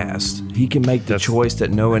outcast. He can make the choice that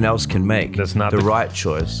no one else can make. That's not the right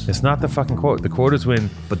choice. It's not the fucking quote. The quote is when...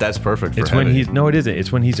 But that's perfect for It's Heavy. when he's... No, it isn't.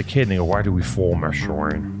 It's when he's a kid and they go, why do we fall, Master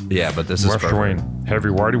Wayne? Yeah, but this is Master perfect. Wayne,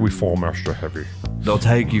 Heavy, why do we fall, Master Heavy? They'll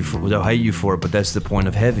hate you for it, but that's the point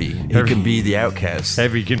of Heavy. He can be the outcast.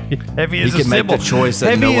 Heavy is He a can symbol. make the choice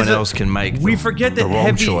that Heavy no is one else can make. We forget that the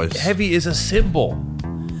wrong choice. Heavy is a symbol.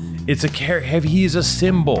 It's a Heavy. He is a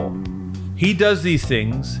symbol. He does these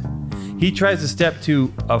things. He tries to step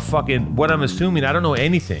to a fucking, what I'm assuming, I don't know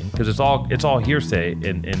anything because it's all hearsay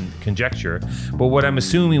and conjecture, but what I'm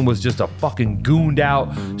assuming was just a fucking gooned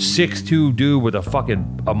out 6'2" dude with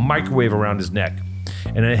a microwave around his neck.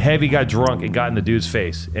 And then Heavy got drunk and got in the dude's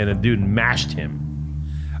face and the dude mashed him.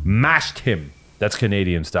 That's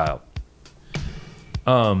Canadian style.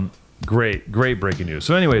 Great breaking news.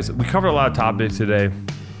 So anyways, we covered a lot of topics today.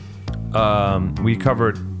 We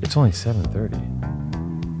covered, it's only 7:30.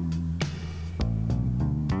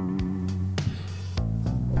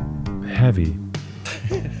 Heavy.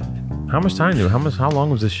 How much time do? How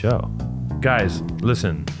long was this show? Guys,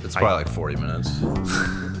 listen. It's probably like 40 minutes.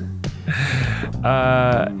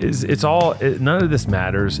 It's all. None of this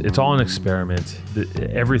matters. It's all an experiment.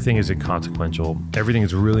 Everything is inconsequential. Everything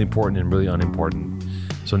is really important and really unimportant.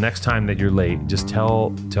 So next time that you're late, just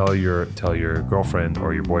tell your girlfriend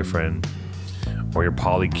or your boyfriend or your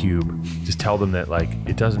polycube. Just tell them that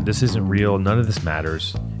this isn't real. None of this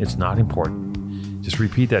matters. It's not important. Just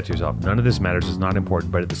repeat that to yourself. None of this matters. It's not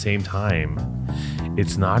important. But at the same time,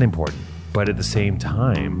 it's not important. But at the same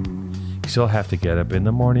time, you still have to get up in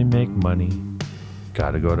the morning, make money.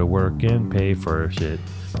 Gotta go to work and pay for shit.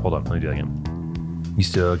 Hold on, let me do that again. You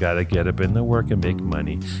still gotta get up in the work and make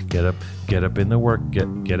money. Get up in the work,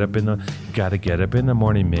 gotta get up in the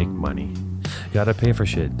morning, make money. Gotta pay for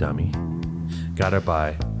shit, dummy. Gotta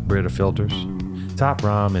buy Brita filters. Top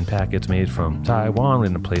ramen packets made from Taiwan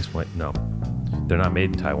in the place went, no. They're not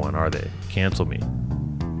made in Taiwan, are they? Cancel me.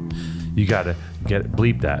 You gotta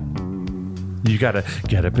bleep that. You gotta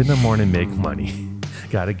get up in the morning, make money.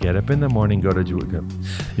 Gotta get up in the morning, go to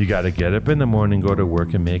You gotta get up in the morning, go to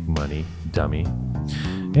work and make money, dummy.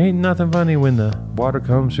 Ain't nothing funny when the water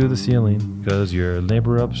comes through the ceiling, cause your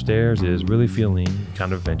neighbor upstairs is really feeling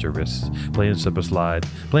kind of adventurous. Playing slip and slide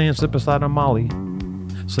on Molly.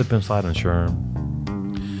 Slip and slide on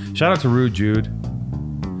Sherm. Shout out to Rude Jude.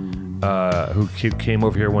 Who came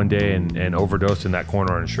over here one day and overdosed in that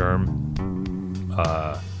corner on Sherm.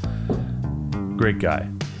 Great guy.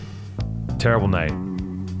 Terrible night.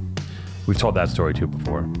 We've told that story too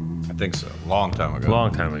before. I think so. Long time ago.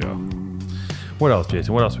 What else,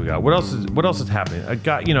 Jason? What else we got? What else is happening? I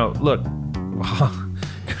got, look,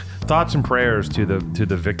 thoughts and prayers to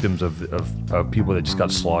the victims of people that just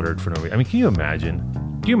got slaughtered for no reason. I mean, can you imagine?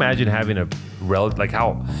 Can you imagine having a relative,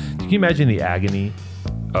 can you imagine the agony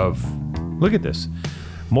of, look at this,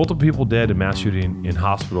 multiple people dead in mass shooting in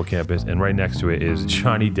hospital campus, and right next to it is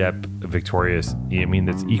Johnny Depp victorious. I mean,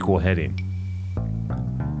 that's equal heading.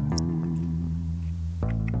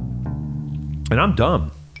 And I'm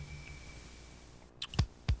dumb.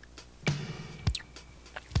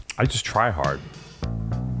 I just try hard.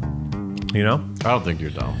 I don't think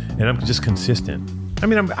you're dumb. And I'm just consistent. I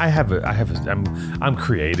mean, I'm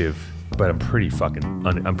creative, but I'm pretty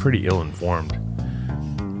ill-informed.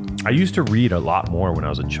 I used to read a lot more when I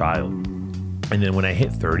was a child. And then when I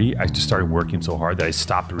hit 30, I just started working so hard that I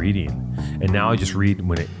stopped reading. And now I just read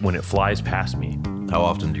when it flies past me. How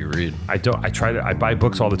often do you read? I buy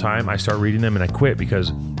books all the time. I start reading them and I quit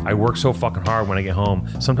because I work so fucking hard when I get home.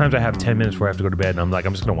 Sometimes I have 10 minutes where I have to go to bed and I'm like,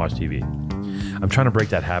 I'm just going to watch TV. I'm trying to break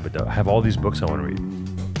that habit though. I have all these books I want to read.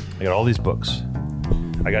 I got all these books.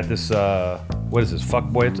 I got this, what is this?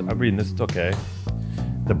 Fuckboy. I'm reading this. It's okay.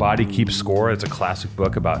 The Body Keeps Score. It's a classic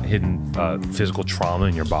book about hidden physical trauma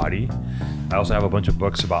in your body. I also have a bunch of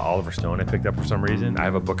books about Oliver Stone I picked up for some reason. I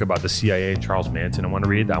have a book about the CIA and Charles Manson I want to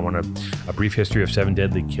read. I want a brief history of 7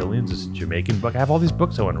 deadly killings. It's a Jamaican book. I have all these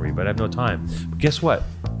books I want to read, but I have no time. But guess what?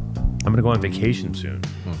 I'm going to go on vacation soon.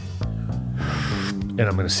 And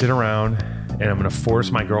I'm going to sit around and I'm going to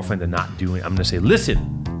force my girlfriend to not do it. I'm going to say,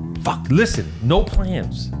 listen, no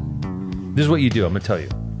plans. This is what you do. I'm going to tell you.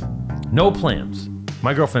 No plans.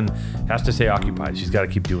 My girlfriend has to stay occupied. She's got to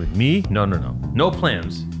keep doing me. No. No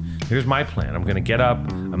plans. Here's my plan. I'm gonna get up.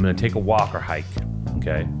 I'm gonna take a walk or hike.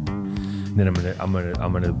 Okay. And then I'm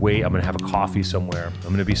gonna wait. I'm gonna have a coffee somewhere.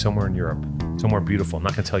 I'm gonna be somewhere in Europe, somewhere beautiful. I'm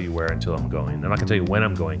not gonna tell you where until I'm going. I'm not gonna tell you when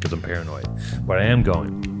I'm going because I'm paranoid. But I am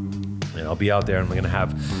going, and I'll be out there. And I'm gonna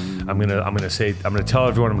tell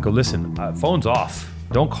everyone. I'm gonna go. Listen, phone's off.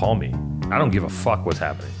 Don't call me. I don't give a fuck what's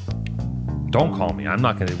happening. Don't call me. I'm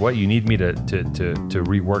not gonna. What you need me to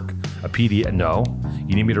rework a PD? No.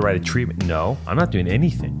 You need me to write a treatment? No. I'm not doing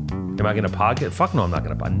anything. Am I going to podcast? Fuck no, I'm not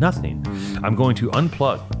going to podcast. Nothing. I'm going to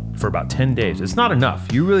unplug for about 10 days. It's not enough.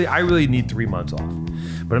 I really need 3 months off.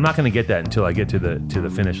 But I'm not going to get that until I get to the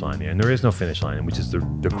finish line. And there is no finish line, which is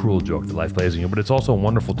the cruel joke that life plays on you. But it's also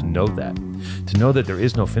wonderful to know that there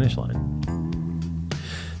is no finish line.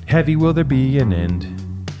 Heavy will there be an end.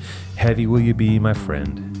 Heavy will you be, my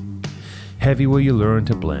friend. Heavy will you learn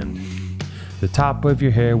to blend the top of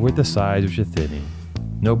your hair with the sides of your thinning.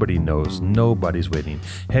 Nobody knows. Nobody's waiting.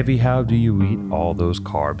 Heavy, how do you eat all those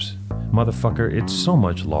carbs? Motherfucker, it's so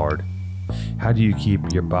much lard. How do you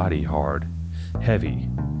keep your body hard? Heavy.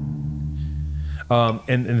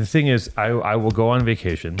 And the thing is, I will go on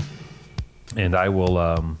vacation and I will,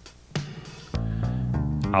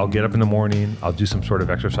 I'll get up in the morning. I'll do some sort of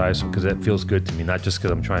exercise because that feels good to me, not just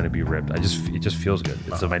because I'm trying to be ripped. It just feels good.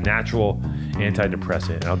 It's my natural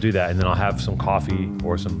antidepressant, and I'll do that. And then I'll have some coffee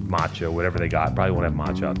or some matcha, whatever they got. Probably won't have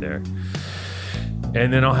matcha out there.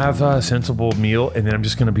 And then I'll have a sensible meal, and then I'm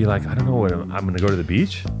just gonna be like, I don't know what I'm gonna go to the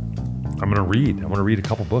beach. I'm gonna read. I want to read a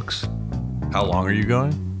couple books. How long are you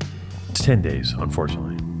going? It's 10 days,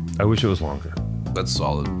 unfortunately. I wish it was longer. That's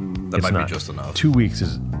solid. That It's might not. be just enough. 2 weeks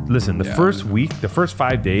is, listen, the first week, the first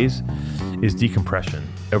 5 days is decompression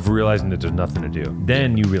of realizing that there's nothing to do.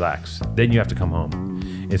 Then you relax. Then you have to come home.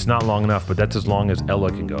 It's not long enough, but that's as long as Ella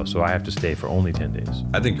can go. So I have to stay for only 10 days.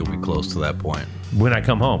 I think you'll be close to that point. When I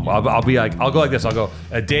come home, I'll be like, I'll go like this. I'll go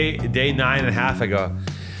a day 9.5. I go,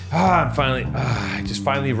 I just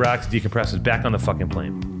finally relaxed, decompressed, it's back on the fucking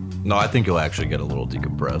plane. No, I think you'll actually get a little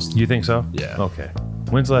decompressed. You think so? Yeah. Okay.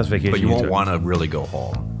 When's the last vacation? But you won't took? want to really go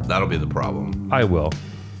home. That'll be the problem. I will.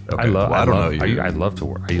 Okay. I don't know you. I love to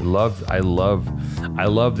work. I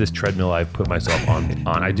love this treadmill I've put myself on.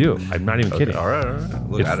 I do. I'm not even kidding. All right.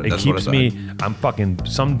 Look, It keeps me. I'm fucking.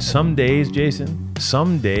 Some days, Jason.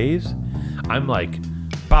 Some days, I'm like,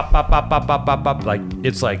 bop, bop, bop, bop, bop, bop, bop. Like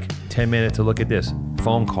it's like 10 minutes to look at this.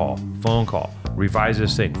 Phone call. Revise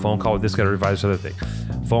this thing. Phone call with this guy to revise this other thing.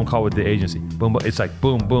 Phone call with the agency. Boom, boom. It's like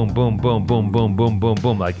boom, boom, boom, boom, boom, boom, boom, boom,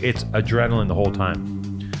 boom. Like it's adrenaline the whole time.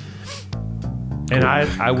 And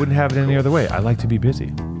I wouldn't have it any other way. I like to be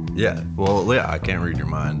busy. Yeah. Well, yeah, I can't read your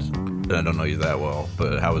mind. And I don't know you that well.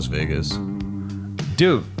 But how was Vegas?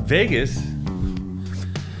 Dude, Vegas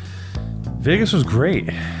was great.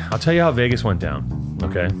 I'll tell you how Vegas went down.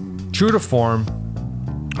 Okay. True to form,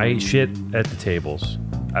 I ate shit at the tables.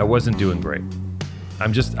 I wasn't doing great.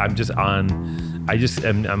 I'm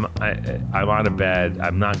on a bad.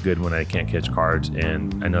 I'm not good when I can't catch cards,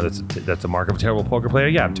 and I know that's a mark of a terrible poker player.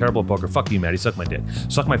 Yeah, I'm terrible at poker. Fuck you, Maddie. Suck my dick.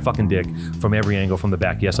 Suck my fucking dick from every angle, from the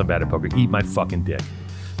back. Yes, I'm bad at poker. Eat my fucking dick.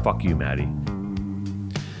 Fuck you, Maddie.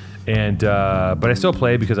 And but I still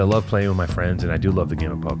play because I love playing with my friends, and I do love the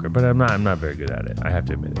game of poker. But I'm not very good at it. I have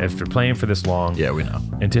to admit. After playing for this long, yeah, we know.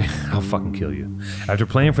 And I'll fucking kill you. After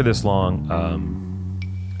playing for this long.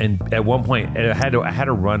 And at one point, I had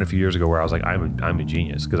a run a few years ago where I was like, I'm a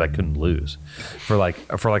genius because I couldn't lose. For like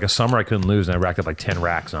a summer, I couldn't lose, and I racked up like 10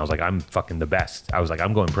 racks, and I was like, I'm fucking the best. I was like,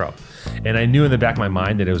 I'm going pro. And I knew in the back of my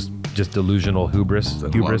mind that it was just delusional hubris.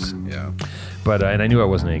 Yeah. But and I knew I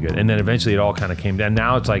wasn't any good. And then eventually it all kind of came down.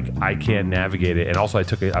 Now it's like I can't navigate it. And also I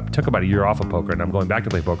took about a year off of poker, and I'm going back to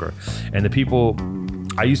play poker. And the people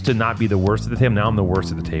I used to not be the worst at the table. Now I'm the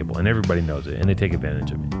worst at the table, and everybody knows it, and they take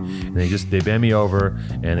advantage of me. And they bend me over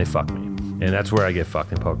and they fuck me, and that's where I get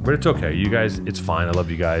fucked in poker. But it's okay, you guys. It's fine. I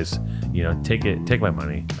love you guys. You know, take my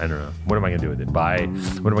money. I don't know. What am I gonna do with it?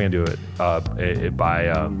 What am I gonna do with it?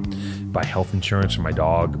 Buy health insurance for my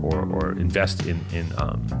dog, or invest in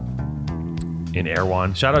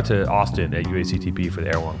Erewhon. Shout out to Austin at UACTP for the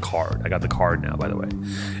Erewhon card. I got the card now, by the way.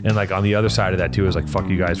 And like on the other side of that too is like, fuck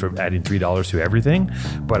you guys for adding $3 to everything,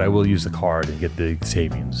 but I will use the card and get the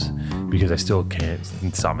savings because I still can't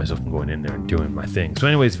stop myself from going in there and doing my thing. So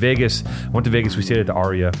anyways, Vegas. I went to Vegas. We stayed at the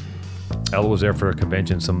Aria. Ella was there for a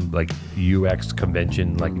convention, some like UX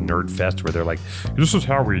convention, like nerd fest, where they're like, this is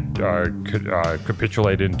how we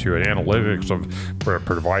capitulate into an analytics of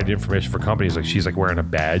provide information for companies. Like she's like wearing a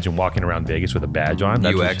badge and walking around Vegas with a badge on.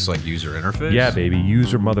 That's UX, like user interface? Yeah, baby.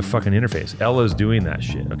 User motherfucking interface. Ella's doing that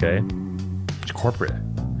shit, okay? It's corporate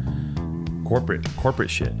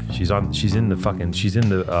shit. She's in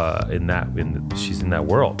that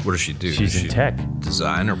world. What does she do? She's in tech.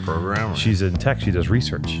 Design or program? Or? She's in tech. She does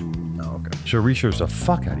research. She'll research the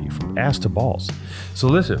fuck out of you from ass to balls. So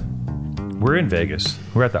listen, we're in Vegas.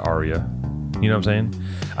 We're at the Aria. You know what I'm saying?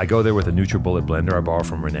 I go there with a NutriBullet blender I borrow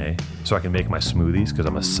from Renee so I can make my smoothies because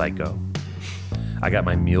I'm a psycho. I got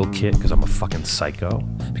my meal kit because I'm a fucking psycho.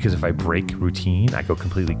 Because if I break routine, I go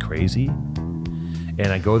completely crazy. And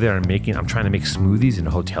I go there and I'm trying to make smoothies in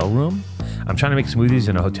a hotel room. I'm trying to make smoothies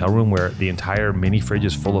in a hotel room where the entire mini fridge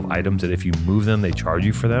is full of items that if you move them, they charge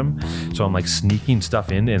you for them. So I'm like sneaking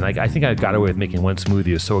stuff in. And like, I think I got away with making one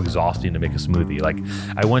smoothie. It's so exhausting to make a smoothie. Like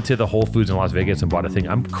I went to the Whole Foods in Las Vegas and bought a thing.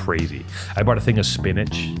 I'm crazy. I bought a thing of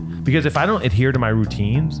spinach because if I don't adhere to my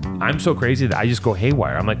routines, I'm so crazy that I just go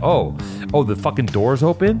haywire. I'm like, oh, the fucking door's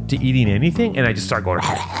open to eating anything. And I just start going,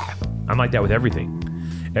 I'm like that with everything.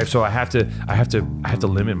 And so I have to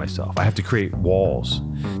limit myself. I have to create walls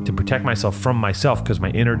to protect myself from myself because my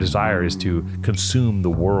inner desire is to consume the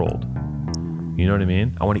world. You know what I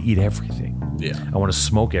mean? I want to eat everything. Yeah. I want to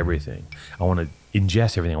smoke everything. I want to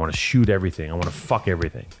ingest everything. I want to shoot everything. I want to fuck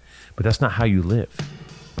everything. But that's not how you live.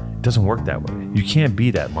 It doesn't work that way. You can't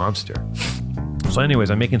be that monster. So anyways,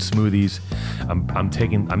 I'm making smoothies. I'm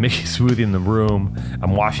making a smoothie in the room.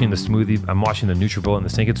 I'm washing the smoothie. I'm washing the NutriBullet in the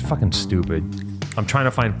sink. It's fucking stupid. I'm trying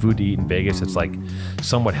to find food to eat in Vegas. It's like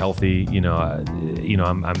somewhat healthy. I'm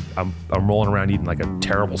rolling around eating like a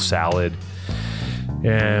terrible salad.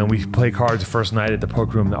 And we play cards the first night at the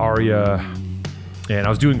poker room, the Aria. And I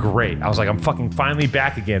was doing great. I was like, I'm fucking finally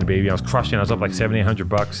back again, baby. I was crushing. I was up like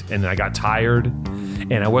 $700-800, and then I got tired,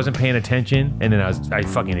 and I wasn't paying attention, and then I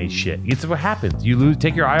fucking ate shit. It's what happens. You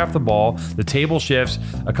take your eye off the ball. The table shifts.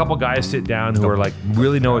 A couple guys sit down who are like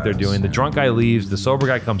really know what they're doing. The drunk guy leaves. The sober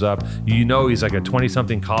guy comes up. You know he's like a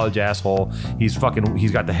 20-something college asshole. He's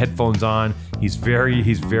got the headphones on. He's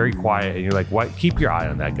very quiet, and you're like, what? Keep your eye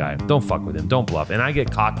on that guy. Don't fuck with him. Don't bluff. And I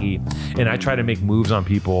get cocky, and I try to make moves on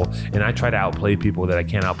people, and I try to outplay people that I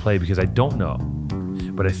can't outplay because I don't know,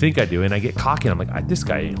 but I think I do, and I get cocky and I'm like, this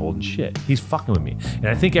guy ain't holding shit. He's fucking with me, and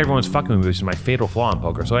I think everyone's fucking with me, which is my fatal flaw in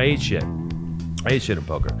poker. So I ate shit in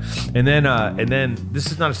poker, and then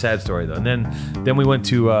this is not a sad story though. And then we went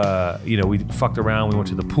to we fucked around. We went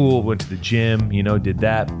to the pool, went to the gym, did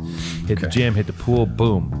that, hit the gym, hit the pool,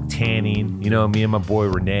 boom, tanning. Me and my boy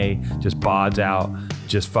Renee just bods out,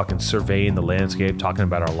 just fucking surveying the landscape, talking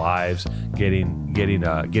about our lives, getting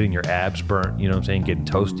your abs burnt. You know what I'm saying? Getting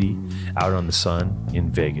toasty out on the sun in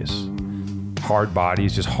Vegas. Hard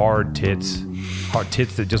bodies, just hard tits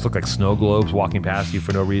that just look like snow globes walking past you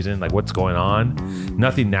for no reason. Like, what's going on?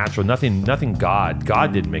 Nothing natural, nothing God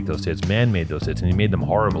didn't make those tits. Man made those tits, and he made them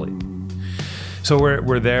horribly. So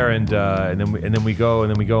we're there, and then we go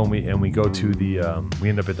to the we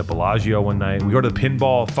end up at the Bellagio one night. We go to the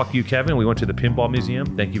pinball. Fuck you, Kevin. We went to the pinball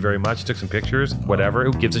museum. Thank you very much. Took some pictures. Whatever.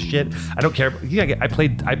 Who gives a shit? I don't care. Yeah, I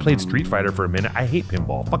played Street Fighter for a minute. I hate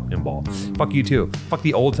pinball. Fuck pinball. Fuck you too. Fuck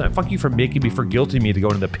the old time. Fuck you for guilting me to go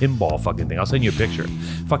to the pinball fucking thing. I'll send you a picture.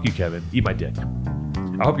 Fuck you, Kevin. Eat my dick.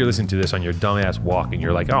 I hope you're listening to this on your dumbass walk and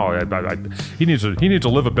you're like, he needs to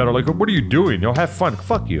live a better life. What are you doing? Have fun.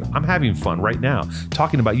 Fuck you. I'm having fun right now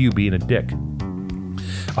talking about you being a dick.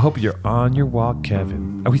 I hope you're on your walk,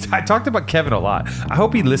 Kevin. I talked about Kevin a lot. I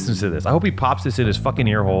hope he listens to this. I hope he pops this in his fucking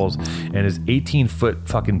ear holes and his 18-foot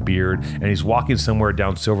fucking beard, and he's walking somewhere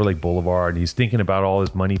down Silver Lake Boulevard, and he's thinking about all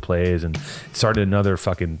his money plays and started another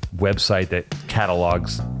fucking website that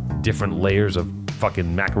catalogs different layers of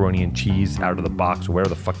fucking macaroni and cheese out of the box or whatever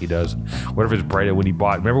the fuck he does. Whatever's bright when he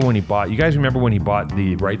bought. You guys remember when he bought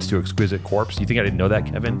the rights to Exquisite Corpse? You think I didn't know that,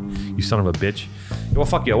 Kevin? You son of a bitch. Well,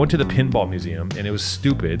 fuck you. I went to the pinball museum and it was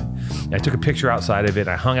stupid. I took a picture outside of it.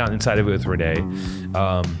 I hung out inside of it with Renee.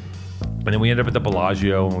 And then we ended up at the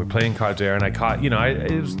Bellagio and we were playing cards there. And I caught,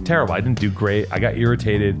 it was terrible. I didn't do great. I got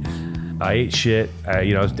irritated. I ate shit. I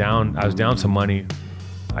was down some money.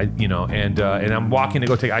 And I'm walking to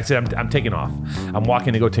go take. I said I'm taking off. I'm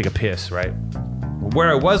walking to go take a piss. Right. Where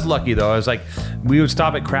I was lucky though, I was like, we would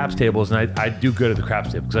stop at craps tables, and I do good at the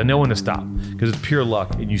craps table because I know when to stop because it's pure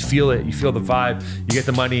luck, and you feel it, you feel the vibe, you get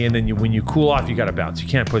the money, and then when you cool off, you got to bounce. You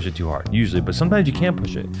can't push it too hard usually, but sometimes you can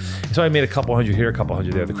push it. So I made a couple hundred here, a couple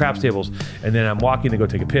hundred there, the craps tables, and then I'm walking to go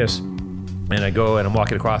take a piss, and I go and I'm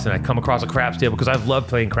walking across, and I come across a craps table because I've loved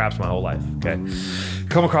playing craps my whole life. Okay,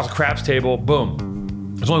 come across a craps table, boom.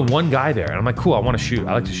 There's only one guy there, and I'm like, cool, I want to shoot.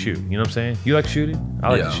 I like to shoot. You know what I'm saying? You like shooting?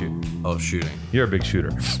 I like to shoot. Oh, shooting. You're a big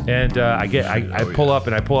shooter. And I pull up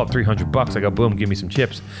 $300. I go, boom, give me some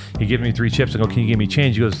chips. He gives me 3 chips. I go, can you give me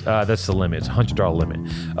change? He goes, that's the limit. It's a $100 limit.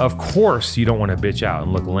 Of course, you don't want to bitch out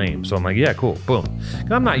and look lame. So I'm like, yeah, cool, boom.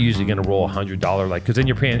 Because I'm not usually going to roll $100, because then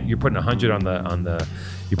you're putting 100 on the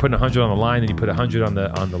you're putting 100 on the line, and you put 100 on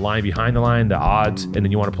the line behind the line, the odds, and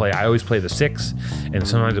then you want to play. I always play the 6, and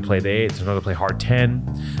sometimes I play the 8, sometimes I play hard 10.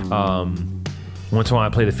 Once in a while I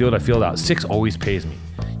play the field. I field out. 6 always pays me.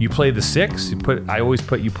 You play the 6. You put a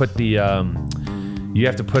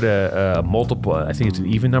multiple. I think it's an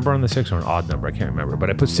even number on the 6 or an odd number. I can't remember. But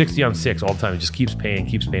I put 60 on 6 all the time. It just keeps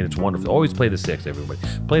paying. It's wonderful. Always play the 6, everybody.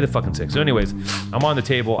 Play the fucking 6. So anyways, I'm on the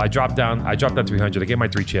table. I drop down 300. I get my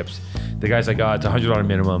 3 chips. The guy's like, it's $100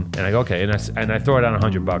 minimum. And I go, okay. And I throw it down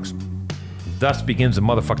 $100. Thus begins the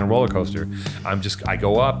motherfucking roller coaster. I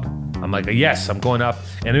go up. I'm like, yes, I'm going up.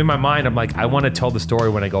 And in my mind, I'm like, I want to tell the story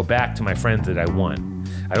when I go back to my friends that I won.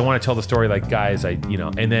 I don't want to tell the story like, guys,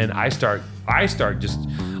 and then I start just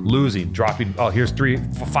losing, dropping. Oh, here's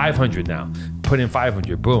 500 now. Put in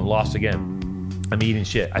 500. Boom, lost again. I'm eating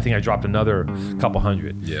shit. I think I dropped another couple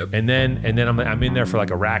hundred. Yep. And then I'm in there for like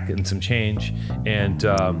a rack and some change, and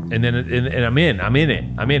then I'm in it.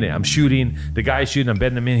 I'm shooting. The guy's shooting. I'm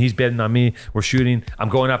betting him in. He's betting on me. We're shooting. I'm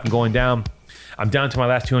going up and going down. I'm down to my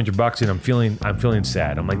last $200 and I'm feeling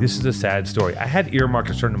sad. I'm like, this is a sad story. I had earmarked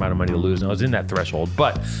a certain amount of money to lose, and I was in that threshold.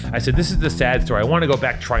 But I said, this is the sad story. I want to go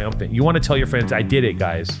back triumphant. You want to tell your friends, I did it,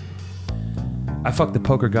 guys. I fucked the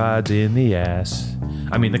poker gods in the ass.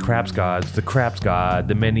 I mean, the craps gods, the craps god,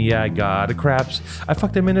 the many-eyed god, the craps. I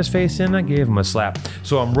fucked him in his face and I gave him a slap.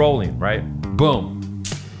 So I'm rolling, right? Boom.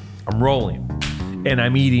 I'm rolling. And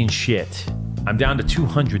I'm eating shit. I'm down to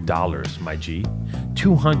 $200, my G.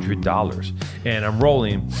 $200. And I'm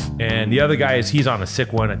rolling. And the other guy he's on a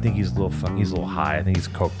sick one. I think he's a little high. I think he's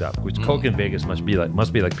coked up. Which coke in Vegas must be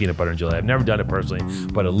like peanut butter and jelly. I've never done it personally,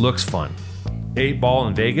 but it looks fun. 8-ball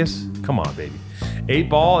in Vegas? Come on, baby.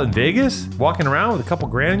 8-ball in Vegas? Walking around with a couple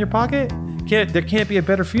grand in your pocket? There can't be a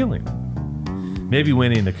better feeling. Maybe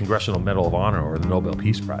winning the Congressional Medal of Honor or the Nobel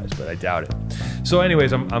Peace Prize, but I doubt it. So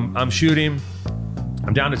anyways, I'm shooting.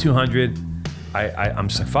 I'm down to 200. I'm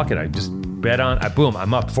like, fuck it. I just bet on. Boom.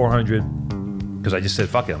 I'm up 400 because I just said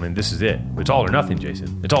fuck it. I mean, this is it. It's all or nothing,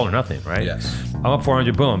 Jason. It's all or nothing, right? Yes. I'm up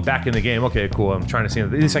 400. Boom. I'm back in the game. Okay, cool. I'm trying to see at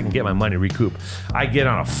least I can get my money, recoup. I get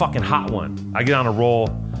on a fucking hot one. I get on a roll.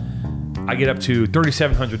 I get up to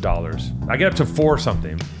 $3,700. I get up to 4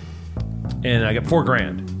 something, and I get $4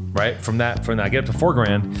 grand. Right from that, I get up to $4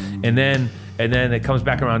 grand, and then it comes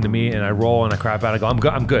back around to me, and I roll and I crap out. I go, I'm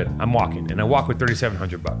good. I'm walking, and I walk with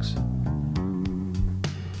 $3,700.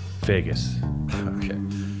 Vegas. Okay.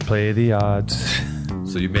 Play the odds.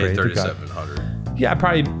 So you made $3,700. Yeah, I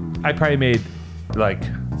probably made like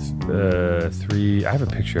 3. I have a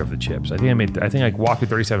picture of the chips. I think I walked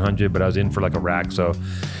with $3,700, but I was in for like a rack. So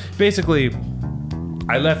basically,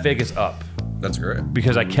 I left Vegas up. That's great.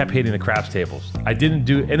 Because I kept hitting the craps tables. I didn't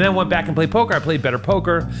do, and then I went back and played poker. I played better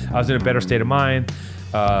poker. I was in a better state of mind.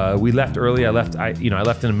 We left early. I left in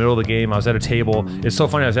the middle of the game. I was at a table. It's so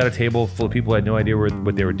funny. I was at a table full of people who had no idea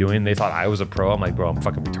what they were doing. They thought I was a pro. I'm like, bro, I'm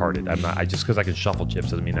fucking retarded. I'm not. Just because I can shuffle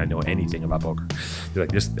chips doesn't mean I know anything about poker. They're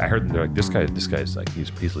like, this. I heard them. They're like, this guy's like,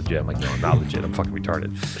 he's legit. I'm like, no, I'm not legit. I'm fucking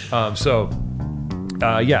retarded. So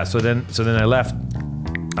then I left.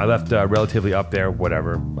 I left relatively up there,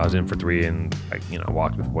 whatever. I was in for 3 and I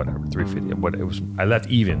walked with whatever, 350. What it was, I left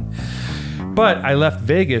even. But I left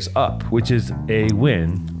Vegas up, which is a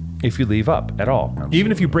win if you leave up at all. Absolutely.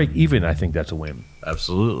 Even if you break even, I think that's a win.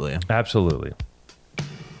 Absolutely.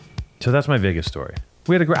 So that's my Vegas story.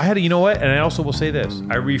 You know what? And I also will say this.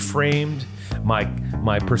 I reframed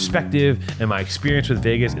my perspective and my experience with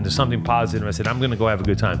Vegas into something positive. I said, I'm going to go have a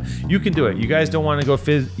good time. You can do it. You guys don't want to go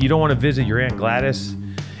you don't want to visit your Aunt Gladys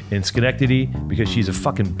in Schenectady because she's a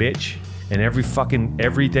fucking bitch And every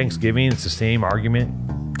Thanksgiving, it's the same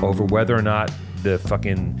argument over whether or not the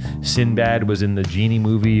fucking Sinbad was in the Genie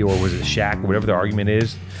movie or was it Shaq, whatever the argument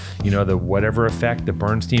is. You know, the whatever effect, the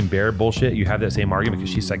Bernstein Bear bullshit. You have that same argument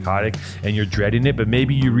because she's psychotic and you're dreading it, but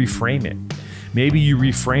maybe you reframe it. Maybe you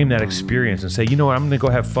reframe that experience and say, you know what, I'm going to go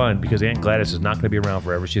have fun because Aunt Gladys is not going to be around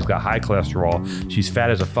forever. She's got high cholesterol. She's fat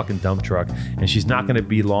as a fucking dump truck, and she's not going to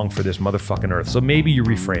be long for this motherfucking earth. So maybe you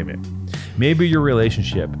reframe it. Maybe your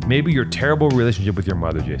relationship, maybe your terrible relationship with your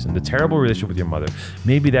mother, Jason, the terrible relationship with your mother,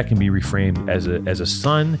 maybe that can be reframed as a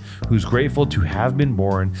son who's grateful to have been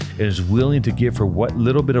born and is willing to give for what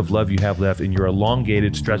little bit of love you have left in your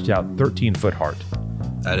elongated, stretched out 13-foot heart.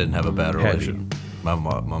 I didn't have a bad relation. My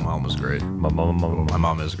mom was great. My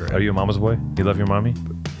mom is great. Are you a mama's boy? You love your mommy?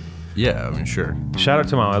 Yeah, I mean, sure. Shout out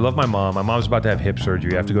to mom. I love my mom. My mom's about to have hip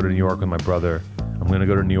surgery. I have to go to New York with my brother. I'm going to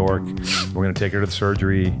go to New York. We're going to take her to the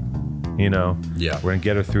surgery. You know, yeah. We're going to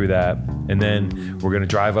get her through that. And then we're going to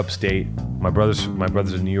drive upstate. My brother's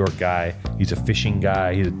a New York guy. He's a fishing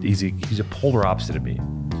guy. He's a polar opposite of me.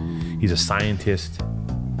 He's a scientist.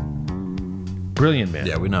 Brilliant man.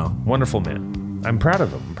 Yeah, we know. Wonderful man. I'm proud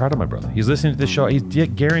of him. I'm proud of my brother. He's listening to the show. He's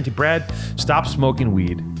guaranteed. Brad, stop smoking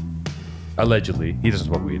weed. Allegedly. He doesn't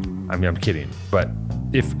smoke weed. I mean, I'm kidding. But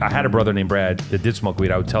if I had a brother named Brad that did smoke weed,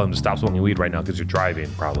 I would tell him to stop smoking weed right now because you're driving,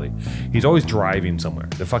 probably. He's always driving somewhere.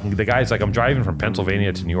 The guy's like, I'm driving from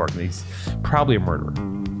Pennsylvania to New York, and he's probably a murderer.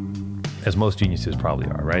 As most geniuses probably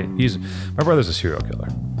are, right? My brother's a serial killer.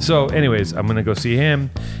 So anyways, I'm going to go see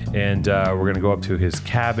him, and we're going to go up to his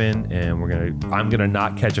cabin, and I'm going to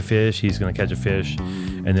not catch a fish. He's going to catch a fish,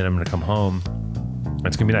 and then I'm going to come home.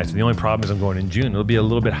 It's going to be nice. The only problem is I'm going in June. It'll be a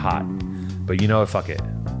little bit hot, but you know what? Fuck it.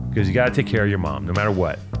 Because you got to take care of your mom, no matter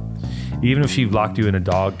what. Even if she locked you in a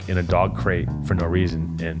dog crate for no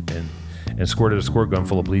reason and squirted a squirt gun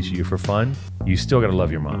full of bleach at you for fun, you still got to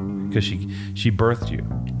love your mom because she birthed you.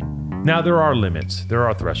 Now, there are limits. There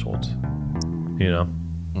are thresholds, you know?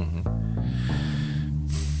 Mm-hmm.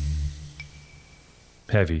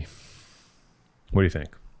 Heavy. What do you think?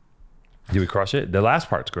 Did we crush it? The last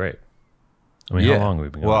part's great. I mean, yeah. How long have we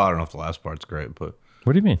been going? Well, I don't know if the last part's great, but...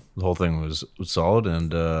 What do you mean? The whole thing was solid,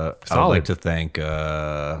 and I would like to thank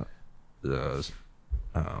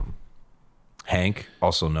Hank,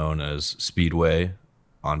 also known as Speedway,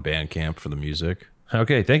 on Bandcamp for the music.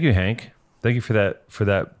 Okay, thank you, Hank. Thank you for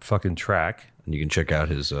that fucking track. And you can check out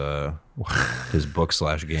his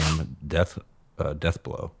book/game, Death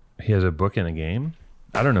Blow. He has a book and a game.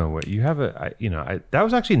 I don't know what you have. That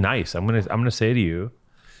was actually nice. I'm gonna say to you,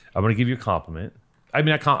 I'm gonna give you a compliment. I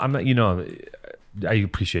mean, I'm not. You know, I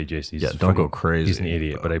appreciate Jason. Don't go crazy. He's an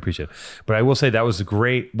idiot, but I appreciate it. But I will say that was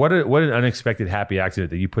great. What an unexpected happy accident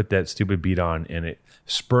that you put that stupid beat on, and it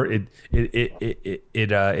spurred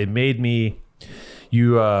it made me.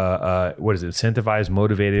 You what is it? Incentivized,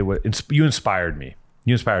 motivated. You inspired me.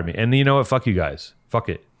 You inspired me. And you know what? Fuck you guys. Fuck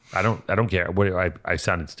it. I don't care. I just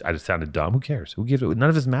sounded dumb. Who cares? Who gives? None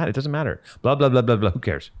of us matter. It doesn't matter. Blah blah blah blah blah. Who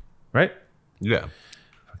cares? Right? Yeah.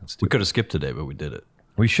 We could have skipped today, but we did it.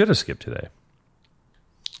 We should have skipped today.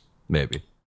 Maybe.